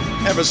memory,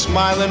 ever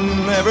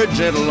smiling, ever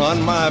gentle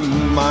on my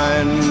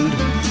mind.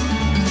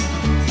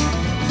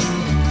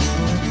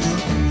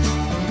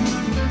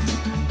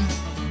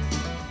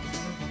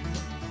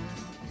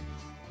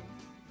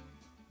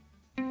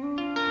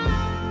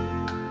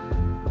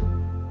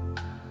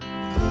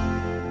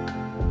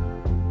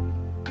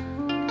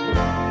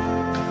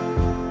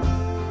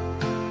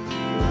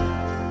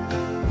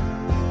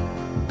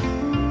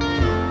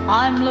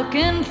 I'm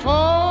looking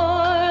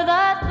for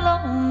that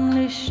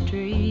lonely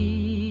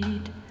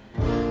street.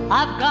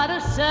 I've got a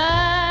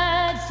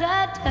sad,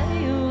 sad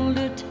tale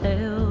to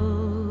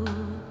tell.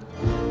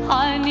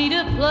 I need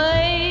a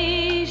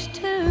place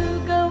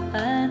to go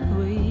and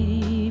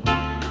weep.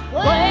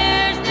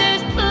 Where's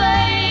this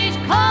place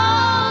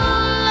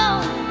called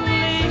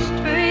Lonely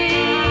Street?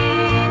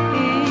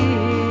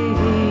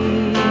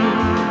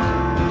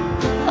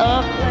 A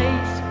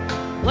place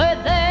where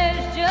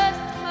there's just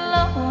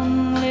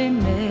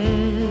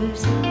loneliness,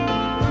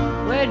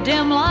 where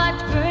dim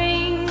lights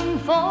bring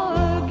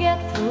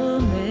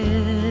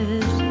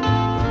forgetfulness,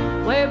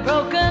 where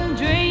broken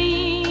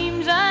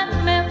dreams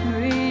and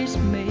memories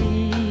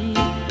meet.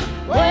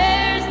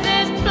 Where's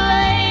this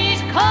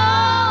place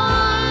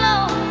called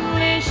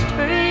Lonely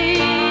Street?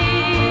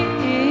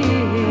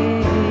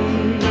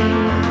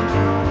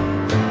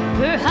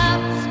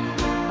 Perhaps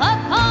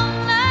upon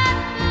that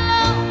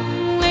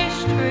lonely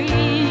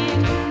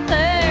street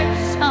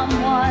there's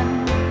someone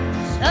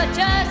such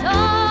as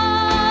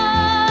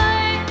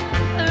I,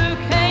 who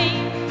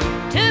came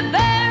to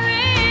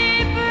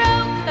bury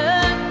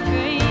broken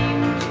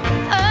dreams.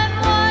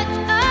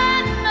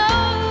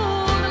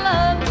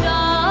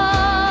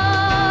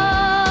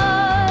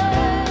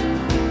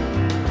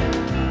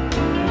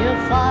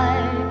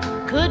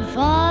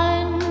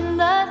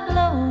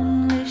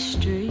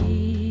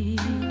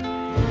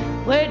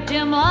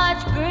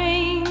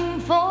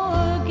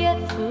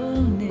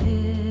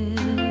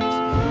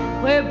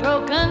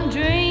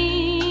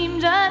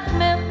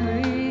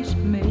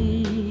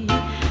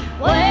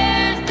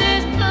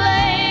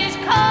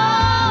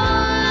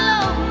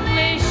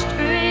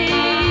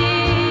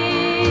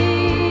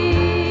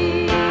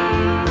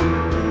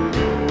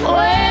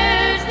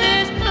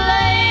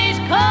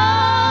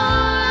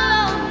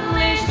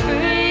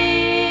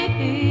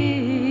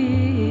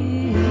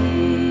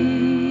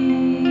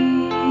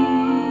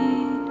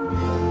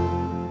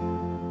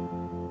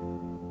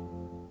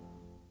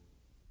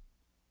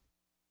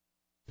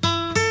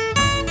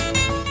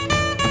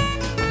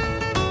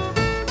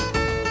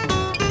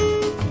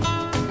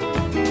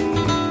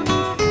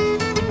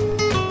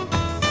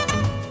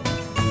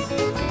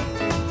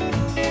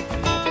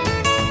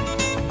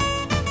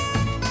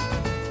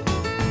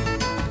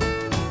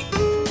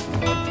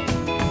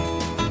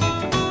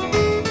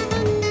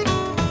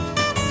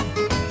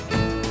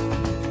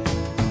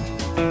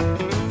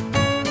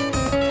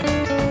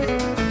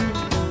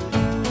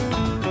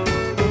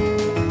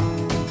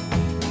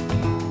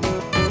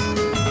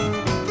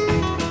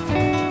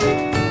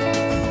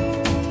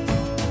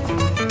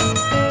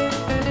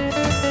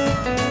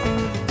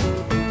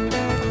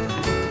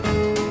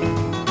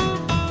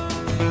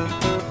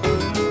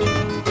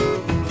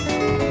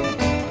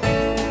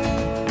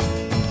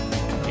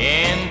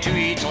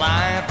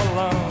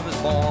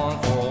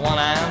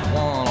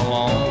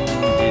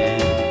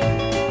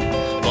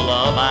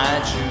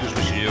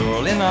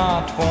 surely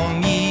not for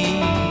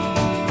me.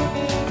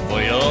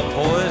 For your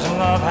poison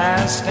love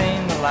has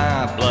stained the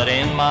lifeblood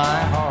in my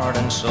heart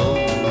and soul,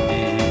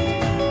 dear.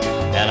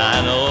 And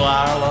I know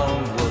our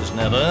love was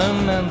never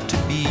meant to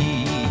be.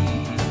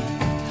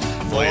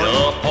 For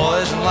your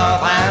poison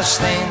love has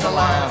stained the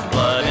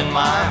lifeblood in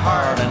my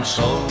heart and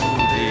soul,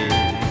 dear.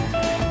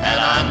 And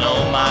I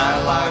know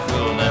my life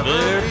will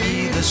never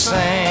be the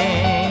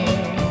same.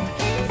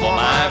 For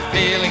my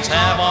feelings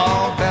have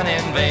all been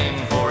in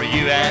vain for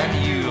you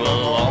and you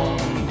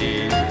alone,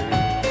 dear.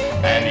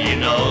 And you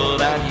know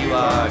that you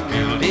are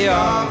guilty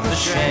of the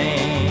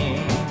shame.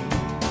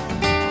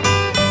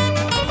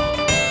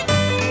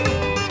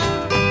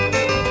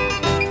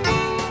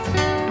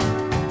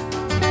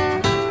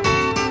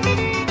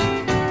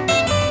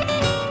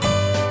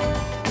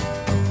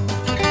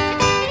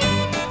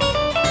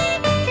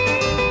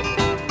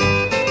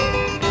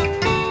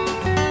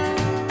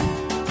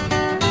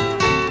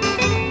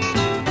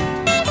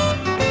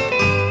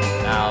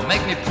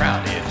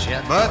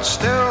 But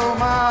still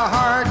my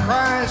heart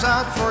cries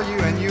out for you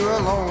and you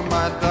alone,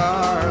 my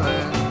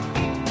darling,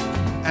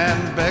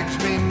 and begs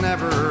me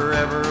never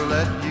ever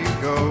let you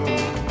go.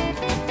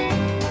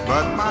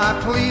 But my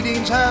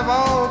pleadings have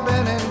all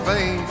been in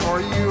vain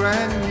for you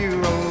and you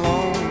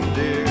alone,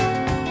 dear.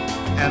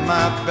 And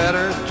my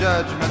better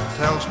judgment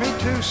tells me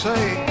to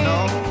say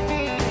no.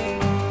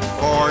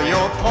 For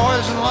your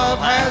poison love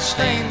has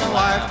stained the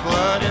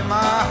lifeblood in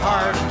my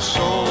heart and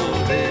soul,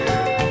 dear.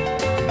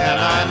 And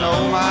I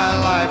know my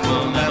life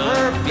will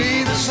never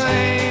be the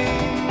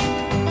same.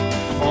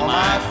 For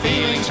my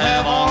feelings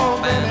have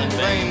all been in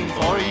vain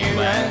for you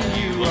and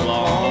you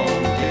alone,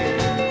 dear.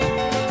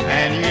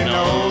 And you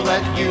know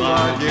that you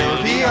are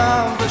guilty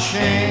of the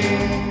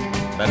shame.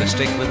 Better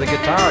stick with the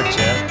guitar,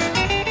 Chet.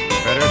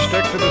 Better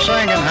stick to the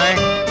singing, Hank.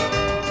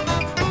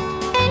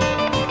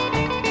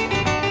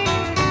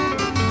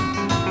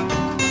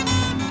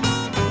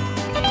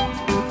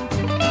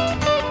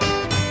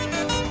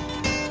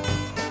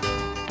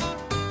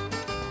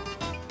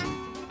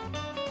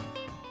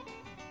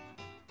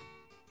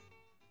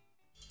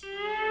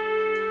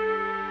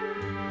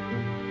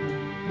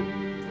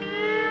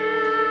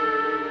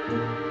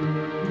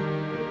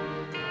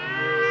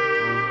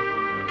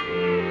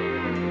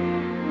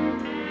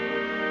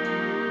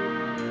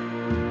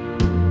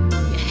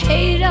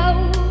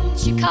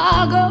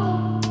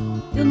 Chicago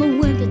in the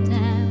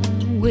wintertime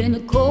when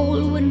the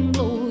cold wind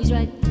blows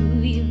right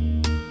through you.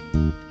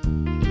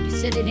 You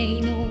said it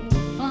ain't no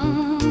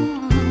fun.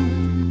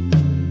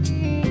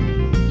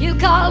 You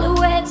call the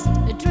West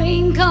a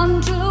dream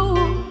come true.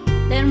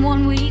 Then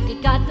one week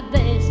it got the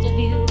best of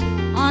you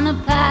on a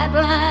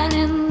pipeline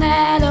in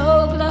that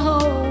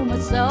Oklahoma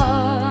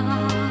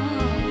sun.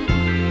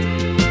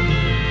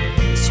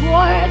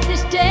 Swore if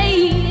this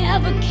day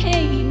ever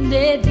came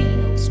there'd be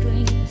no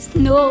strings,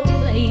 no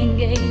playing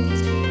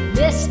games,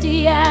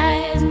 misty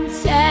eyes and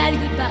sad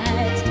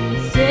goodbyes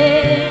to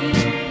say.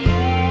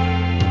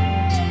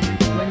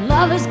 When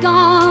love is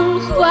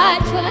gone, why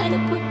try to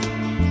put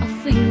a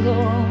finger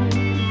on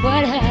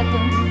what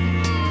happened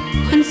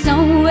when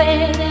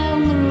somewhere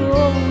down the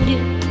road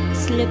it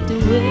slipped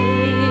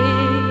away?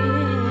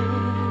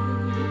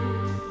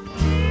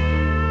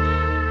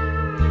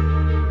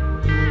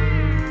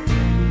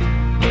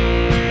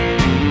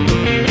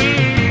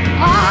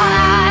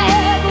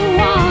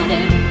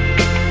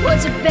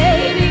 A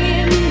baby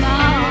in my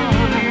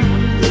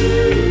arms,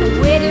 a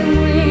wedding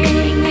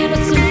ring and a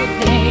simple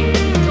thing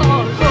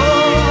called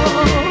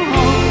home.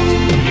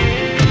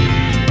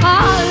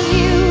 All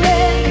you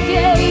ever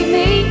gave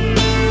me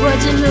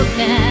was a look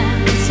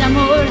down some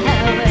old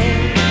highway,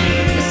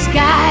 the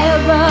sky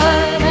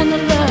above and the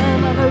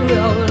love of a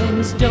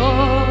rolling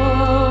stone.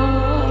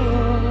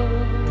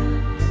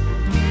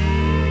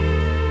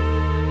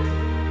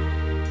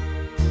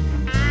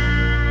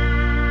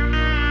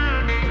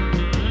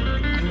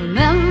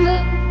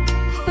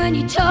 When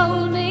you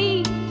told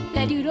me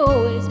that you'd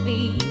always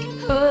be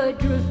a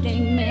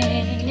drifting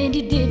man and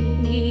you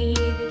didn't need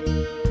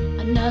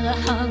another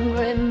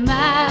hungry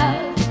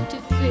mouth to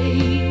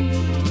feed.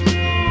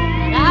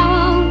 And I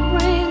won't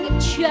bring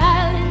a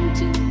child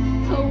into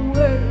a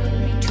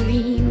world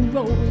between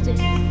roses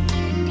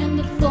and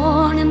the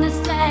thorn in the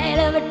side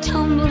of a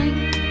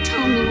tumbling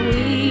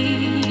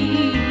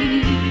tumbleweed.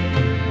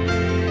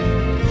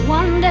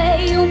 One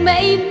day you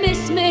may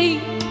miss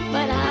me,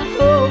 but I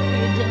hope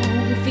you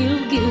don't feel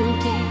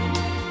guilty.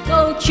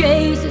 Go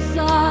chase the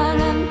sun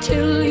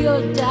until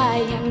you're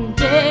dying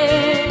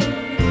dead.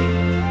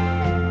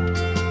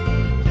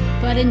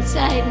 But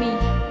inside me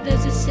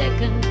there's a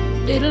second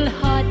little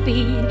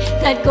heartbeat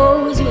that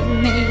goes with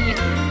me,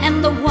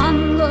 and the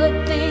one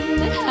good thing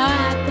that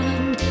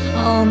happened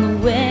on the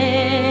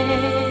way.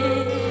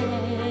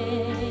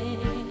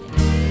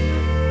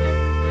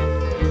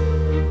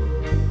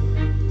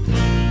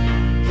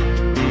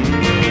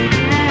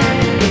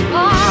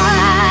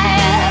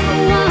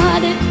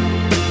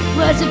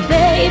 Was a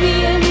baby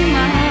in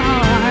my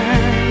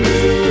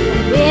arms,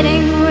 a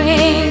wedding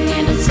ring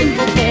and a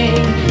simple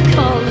thing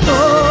called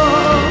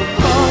home.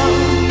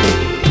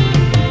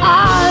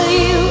 All you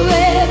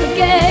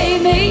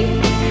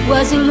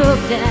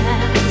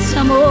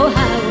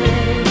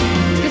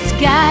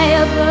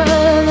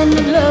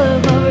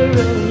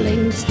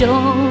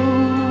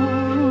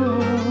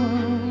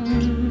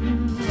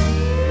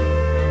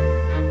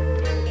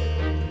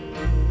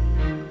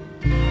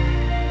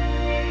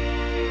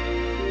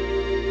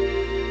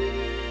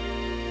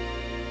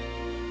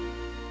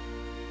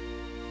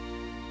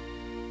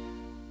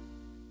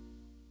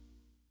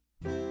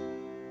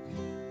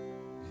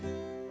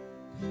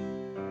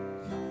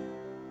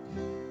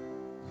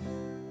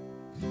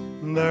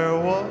There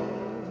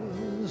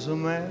was a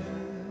man,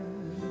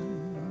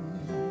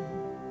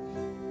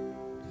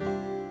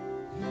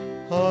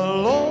 a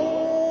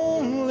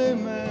lonely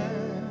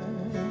man,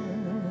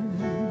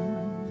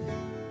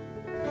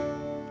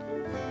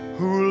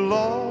 who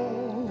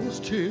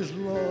lost his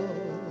love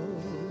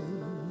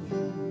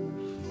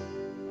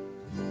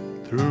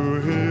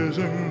through his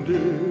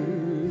indifference.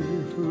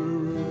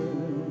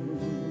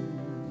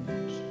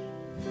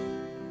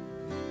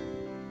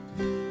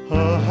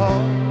 A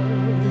heart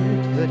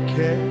that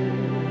cares,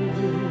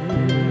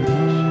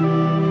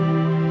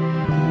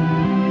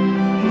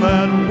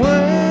 that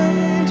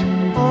went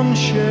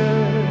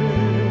unshared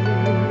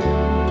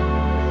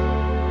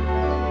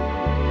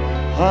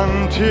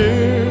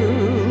until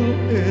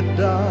it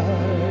died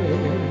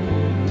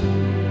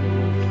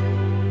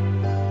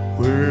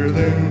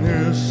within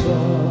his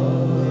silence.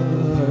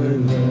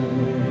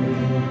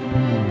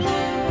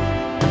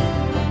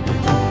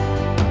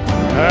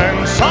 And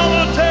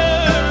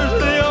solitaire's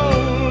the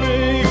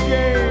only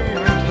game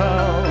in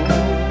town.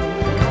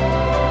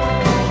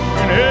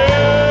 And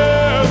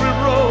every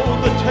road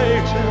that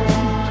takes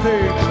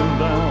him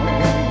down.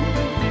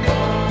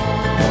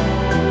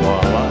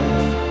 While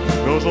life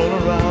goes on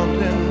around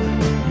him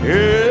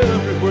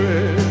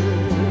everywhere,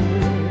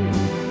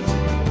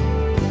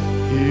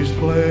 he's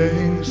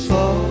playing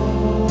solitaire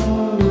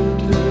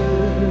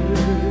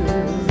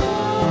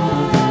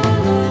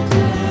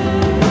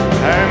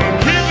and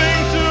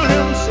giving to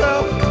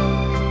himself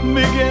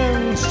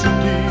begins to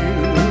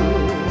deal.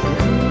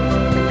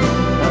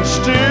 And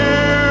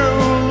still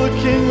the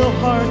king of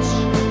hearts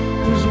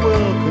is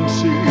well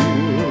concealed.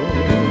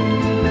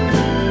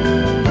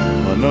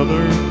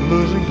 Another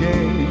losing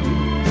game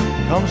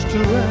comes to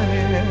an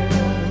end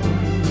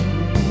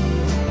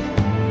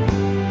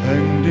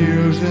and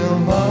deals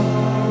him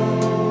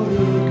out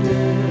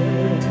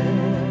again.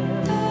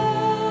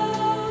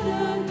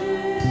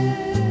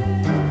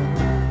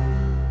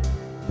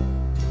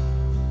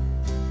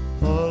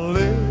 A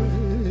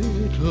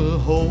little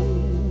hole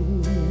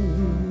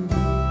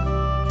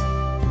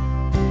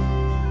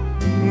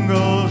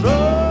goes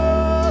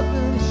up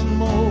in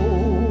smoke.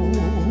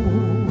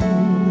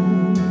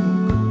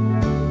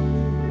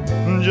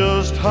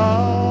 Just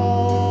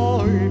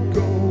how it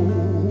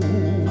goes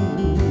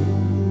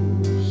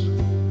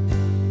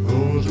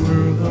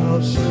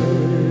without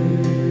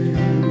saying.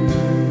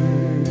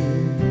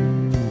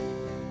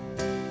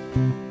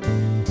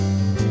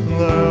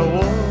 There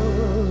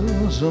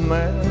was a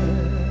man,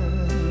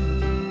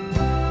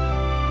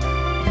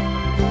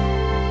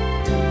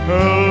 a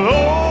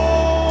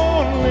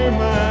lonely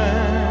man,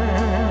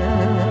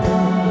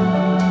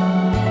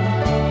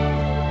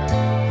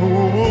 who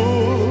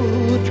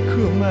would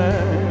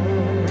command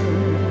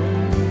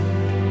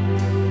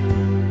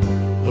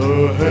the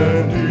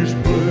hand he's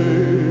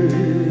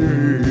playing.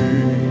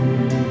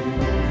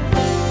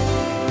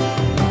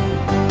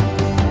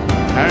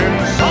 And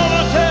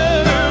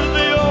solitaire's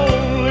the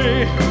only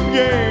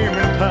game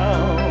in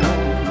town.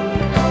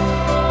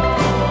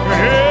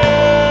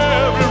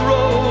 Every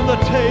road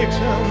that takes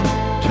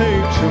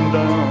him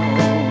down.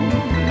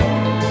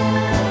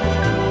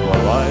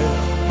 While life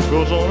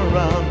goes on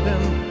around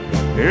him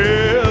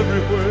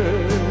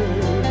everywhere,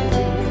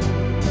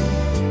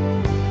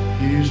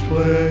 he's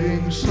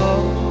playing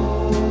solitaire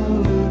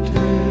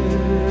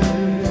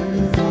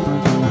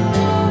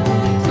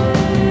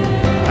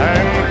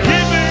and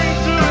keeping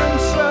to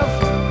himself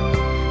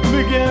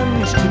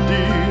begins to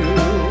deal.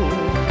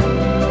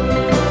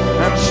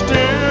 And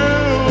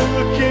still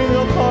the king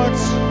of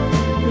hearts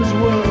is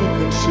well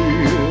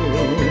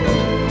concealed.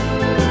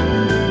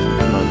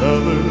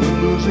 Another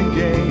losing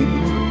game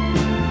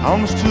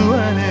comes to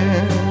an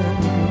end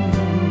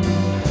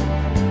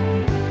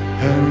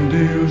and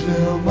deals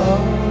them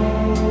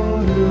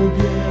out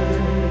again.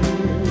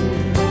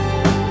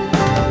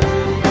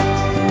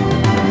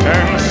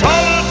 And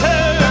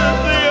solitaire's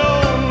the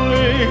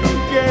only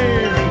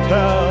game in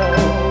town.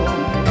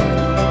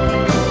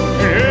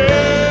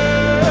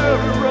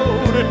 Every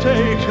road it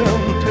takes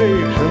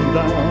him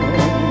down.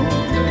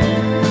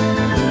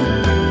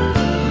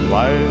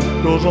 Life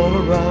goes on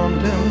around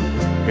him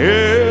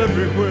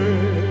everywhere.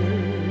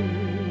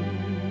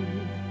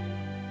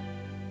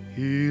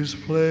 He's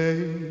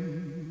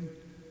playing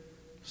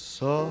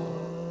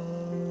solitaire.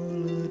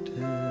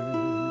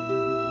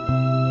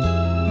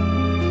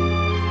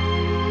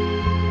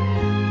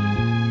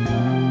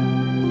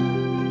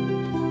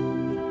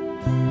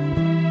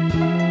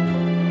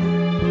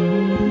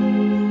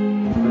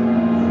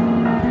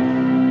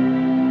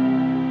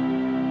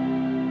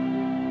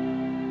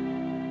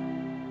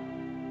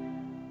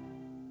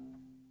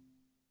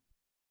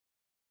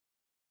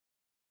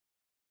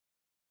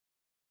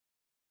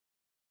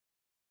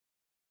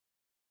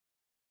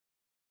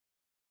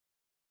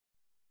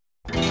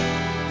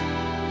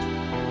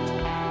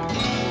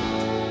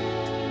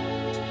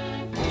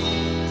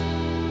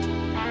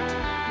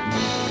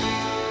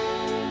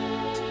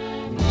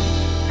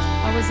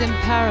 In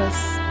Paris,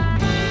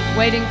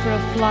 waiting for a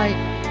flight,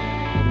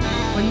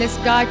 when this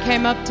guy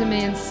came up to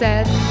me and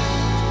said,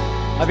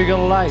 Have you got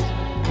a light?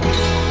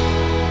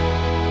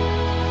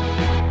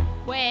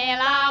 Well,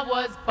 I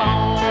was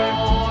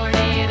born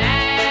in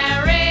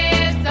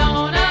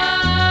Arizona,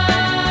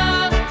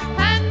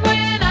 and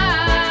when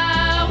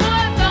I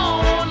was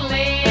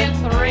only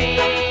 3,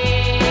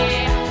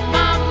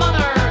 my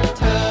mother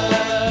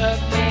took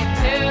me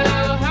to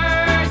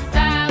her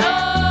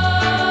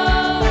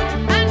saddle,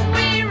 and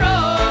we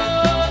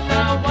rode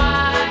the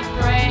wide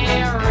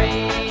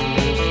prairie.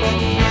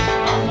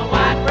 On the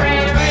wide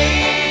prairie,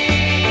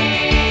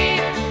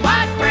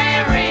 wide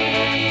prairie.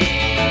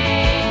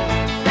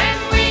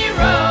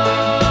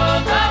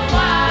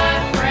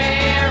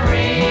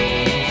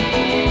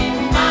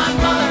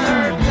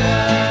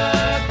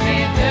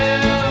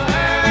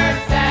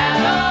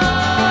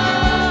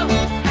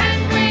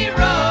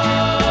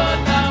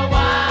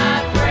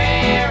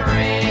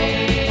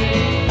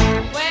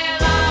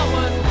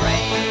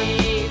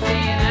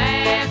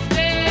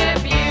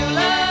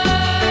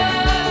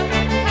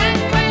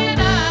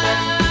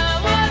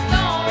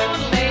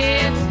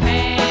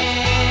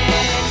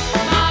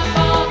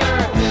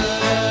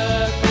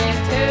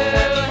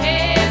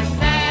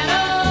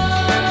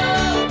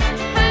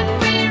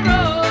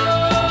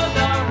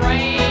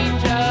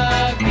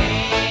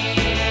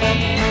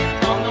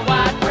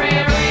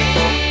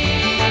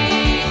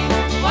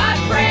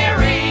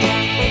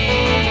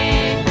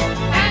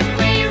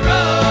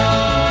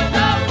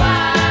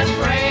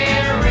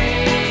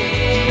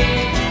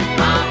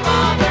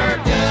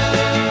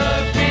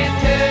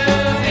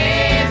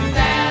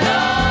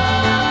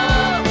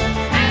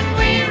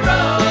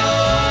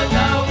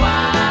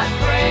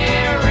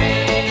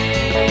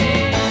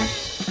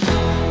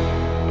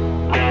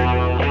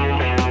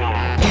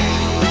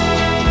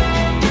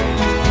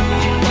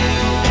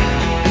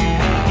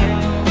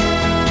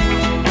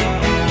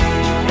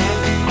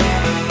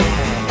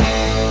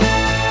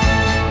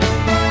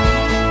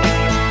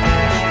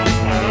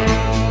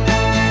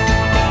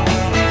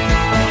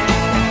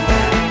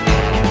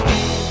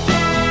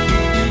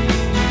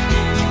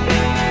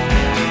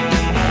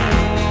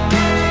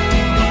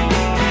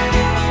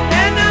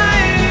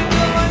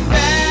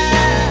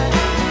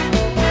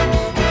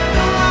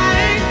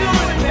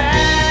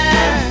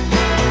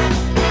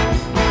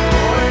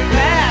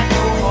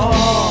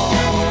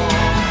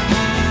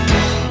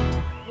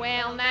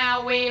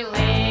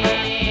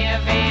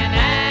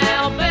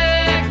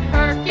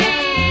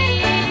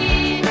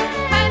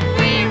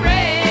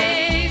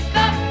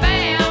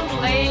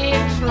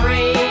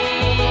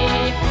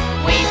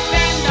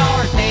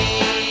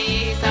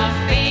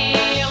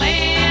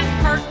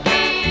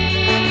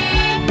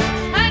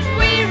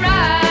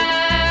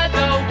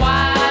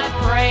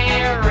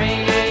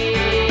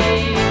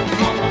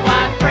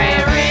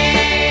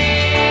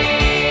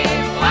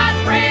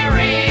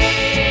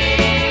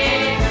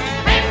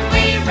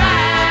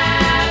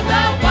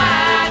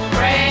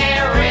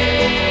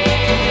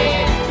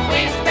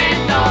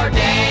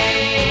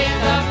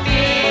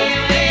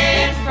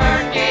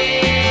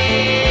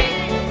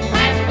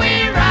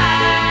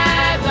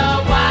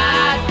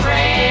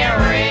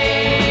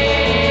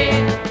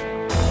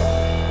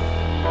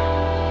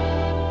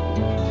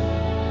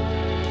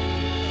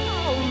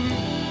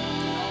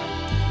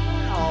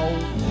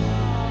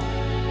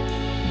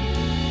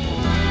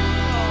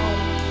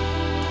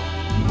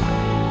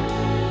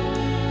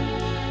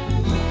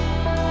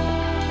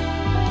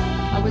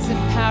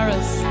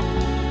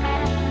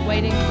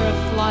 waiting for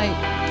a flight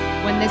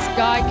when this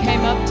guy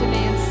came up to me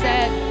and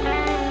said,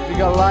 "You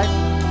got a light?"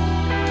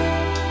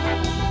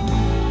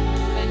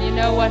 And you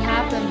know what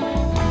happened?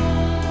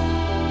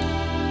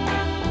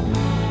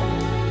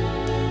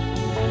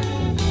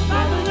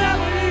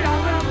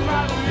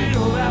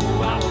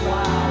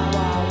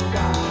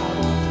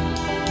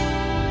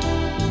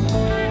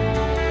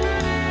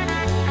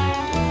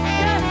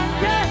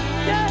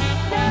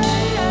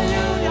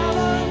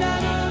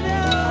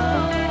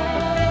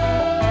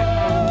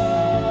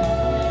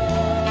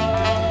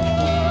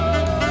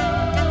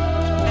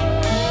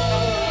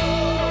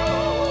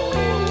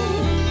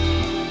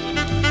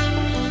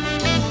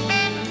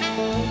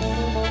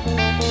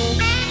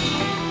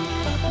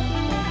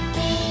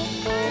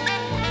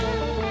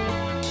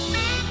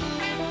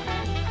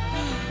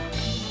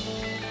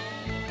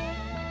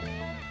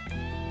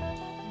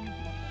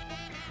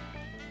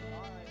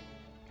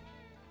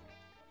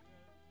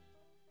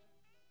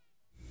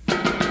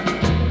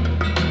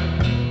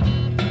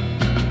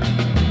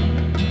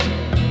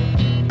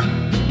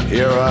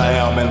 Here I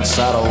am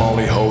inside a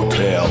lonely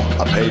hotel.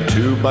 I paid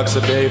 $2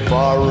 a day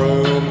for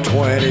room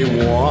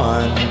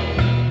 21.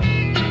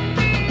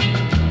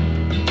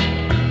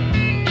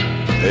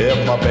 If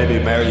my baby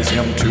marries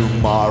him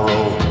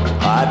tomorrow,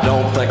 I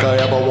don't think I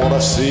ever want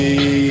to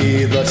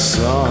see the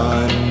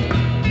sun.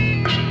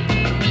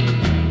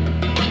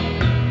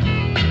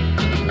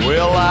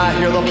 Well, I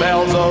hear the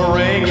bells are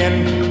ringing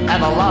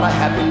and a lot of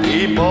happy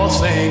people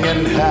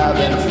singing,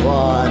 having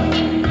fun.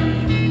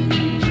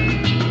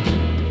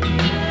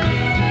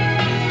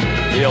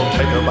 He'll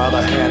take her by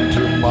the hand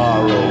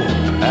tomorrow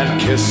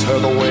and kiss her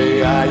the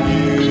way I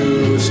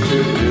used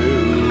to do.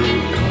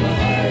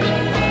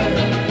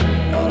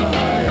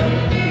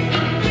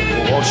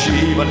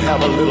 even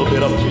have a little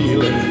bit of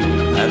feeling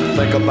and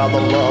think about the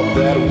love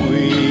that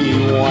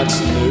we once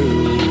knew.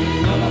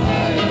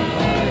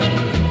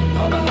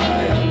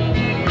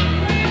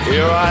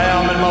 Here I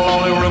am in my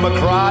lonely room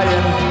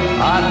a-crying.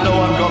 I know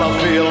I'm gonna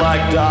feel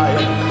like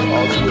dying,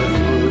 'cause we're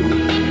through.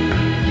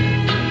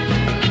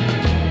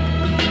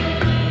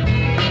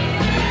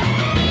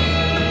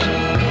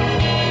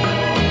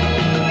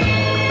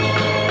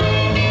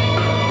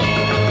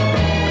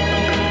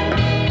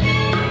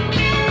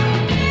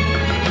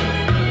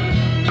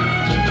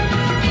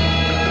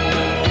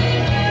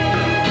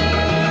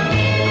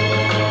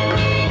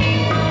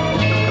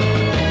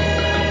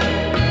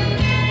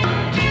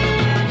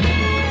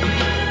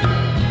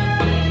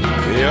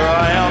 Here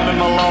I am in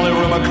my lonely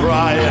room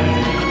a-crying.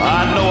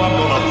 I know I'm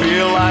gonna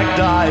feel like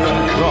dying,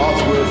 'cause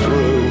we're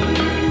through.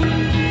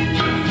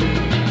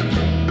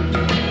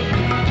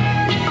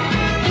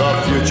 The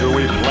future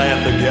we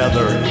planned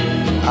together,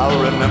 I'll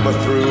remember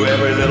through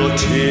every little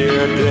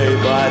tear, day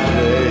by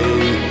day.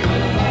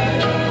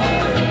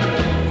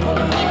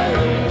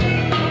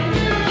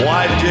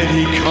 Why did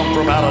he come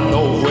from out of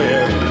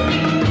nowhere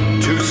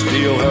to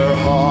steal her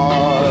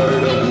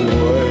heart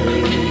away?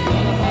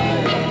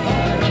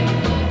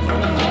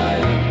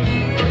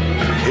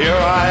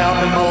 Here I am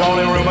in my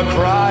lonely room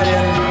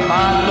a-crying.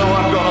 I know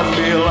I'm gonna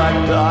feel like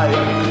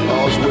dying,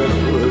 'cause we're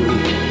through.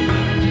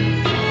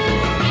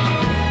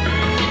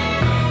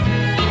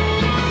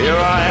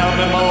 Here I am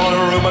in my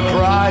lonely room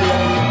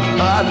a-crying.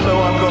 I know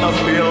I'm gonna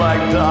feel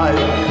like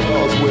dying,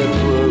 'cause we're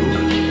through.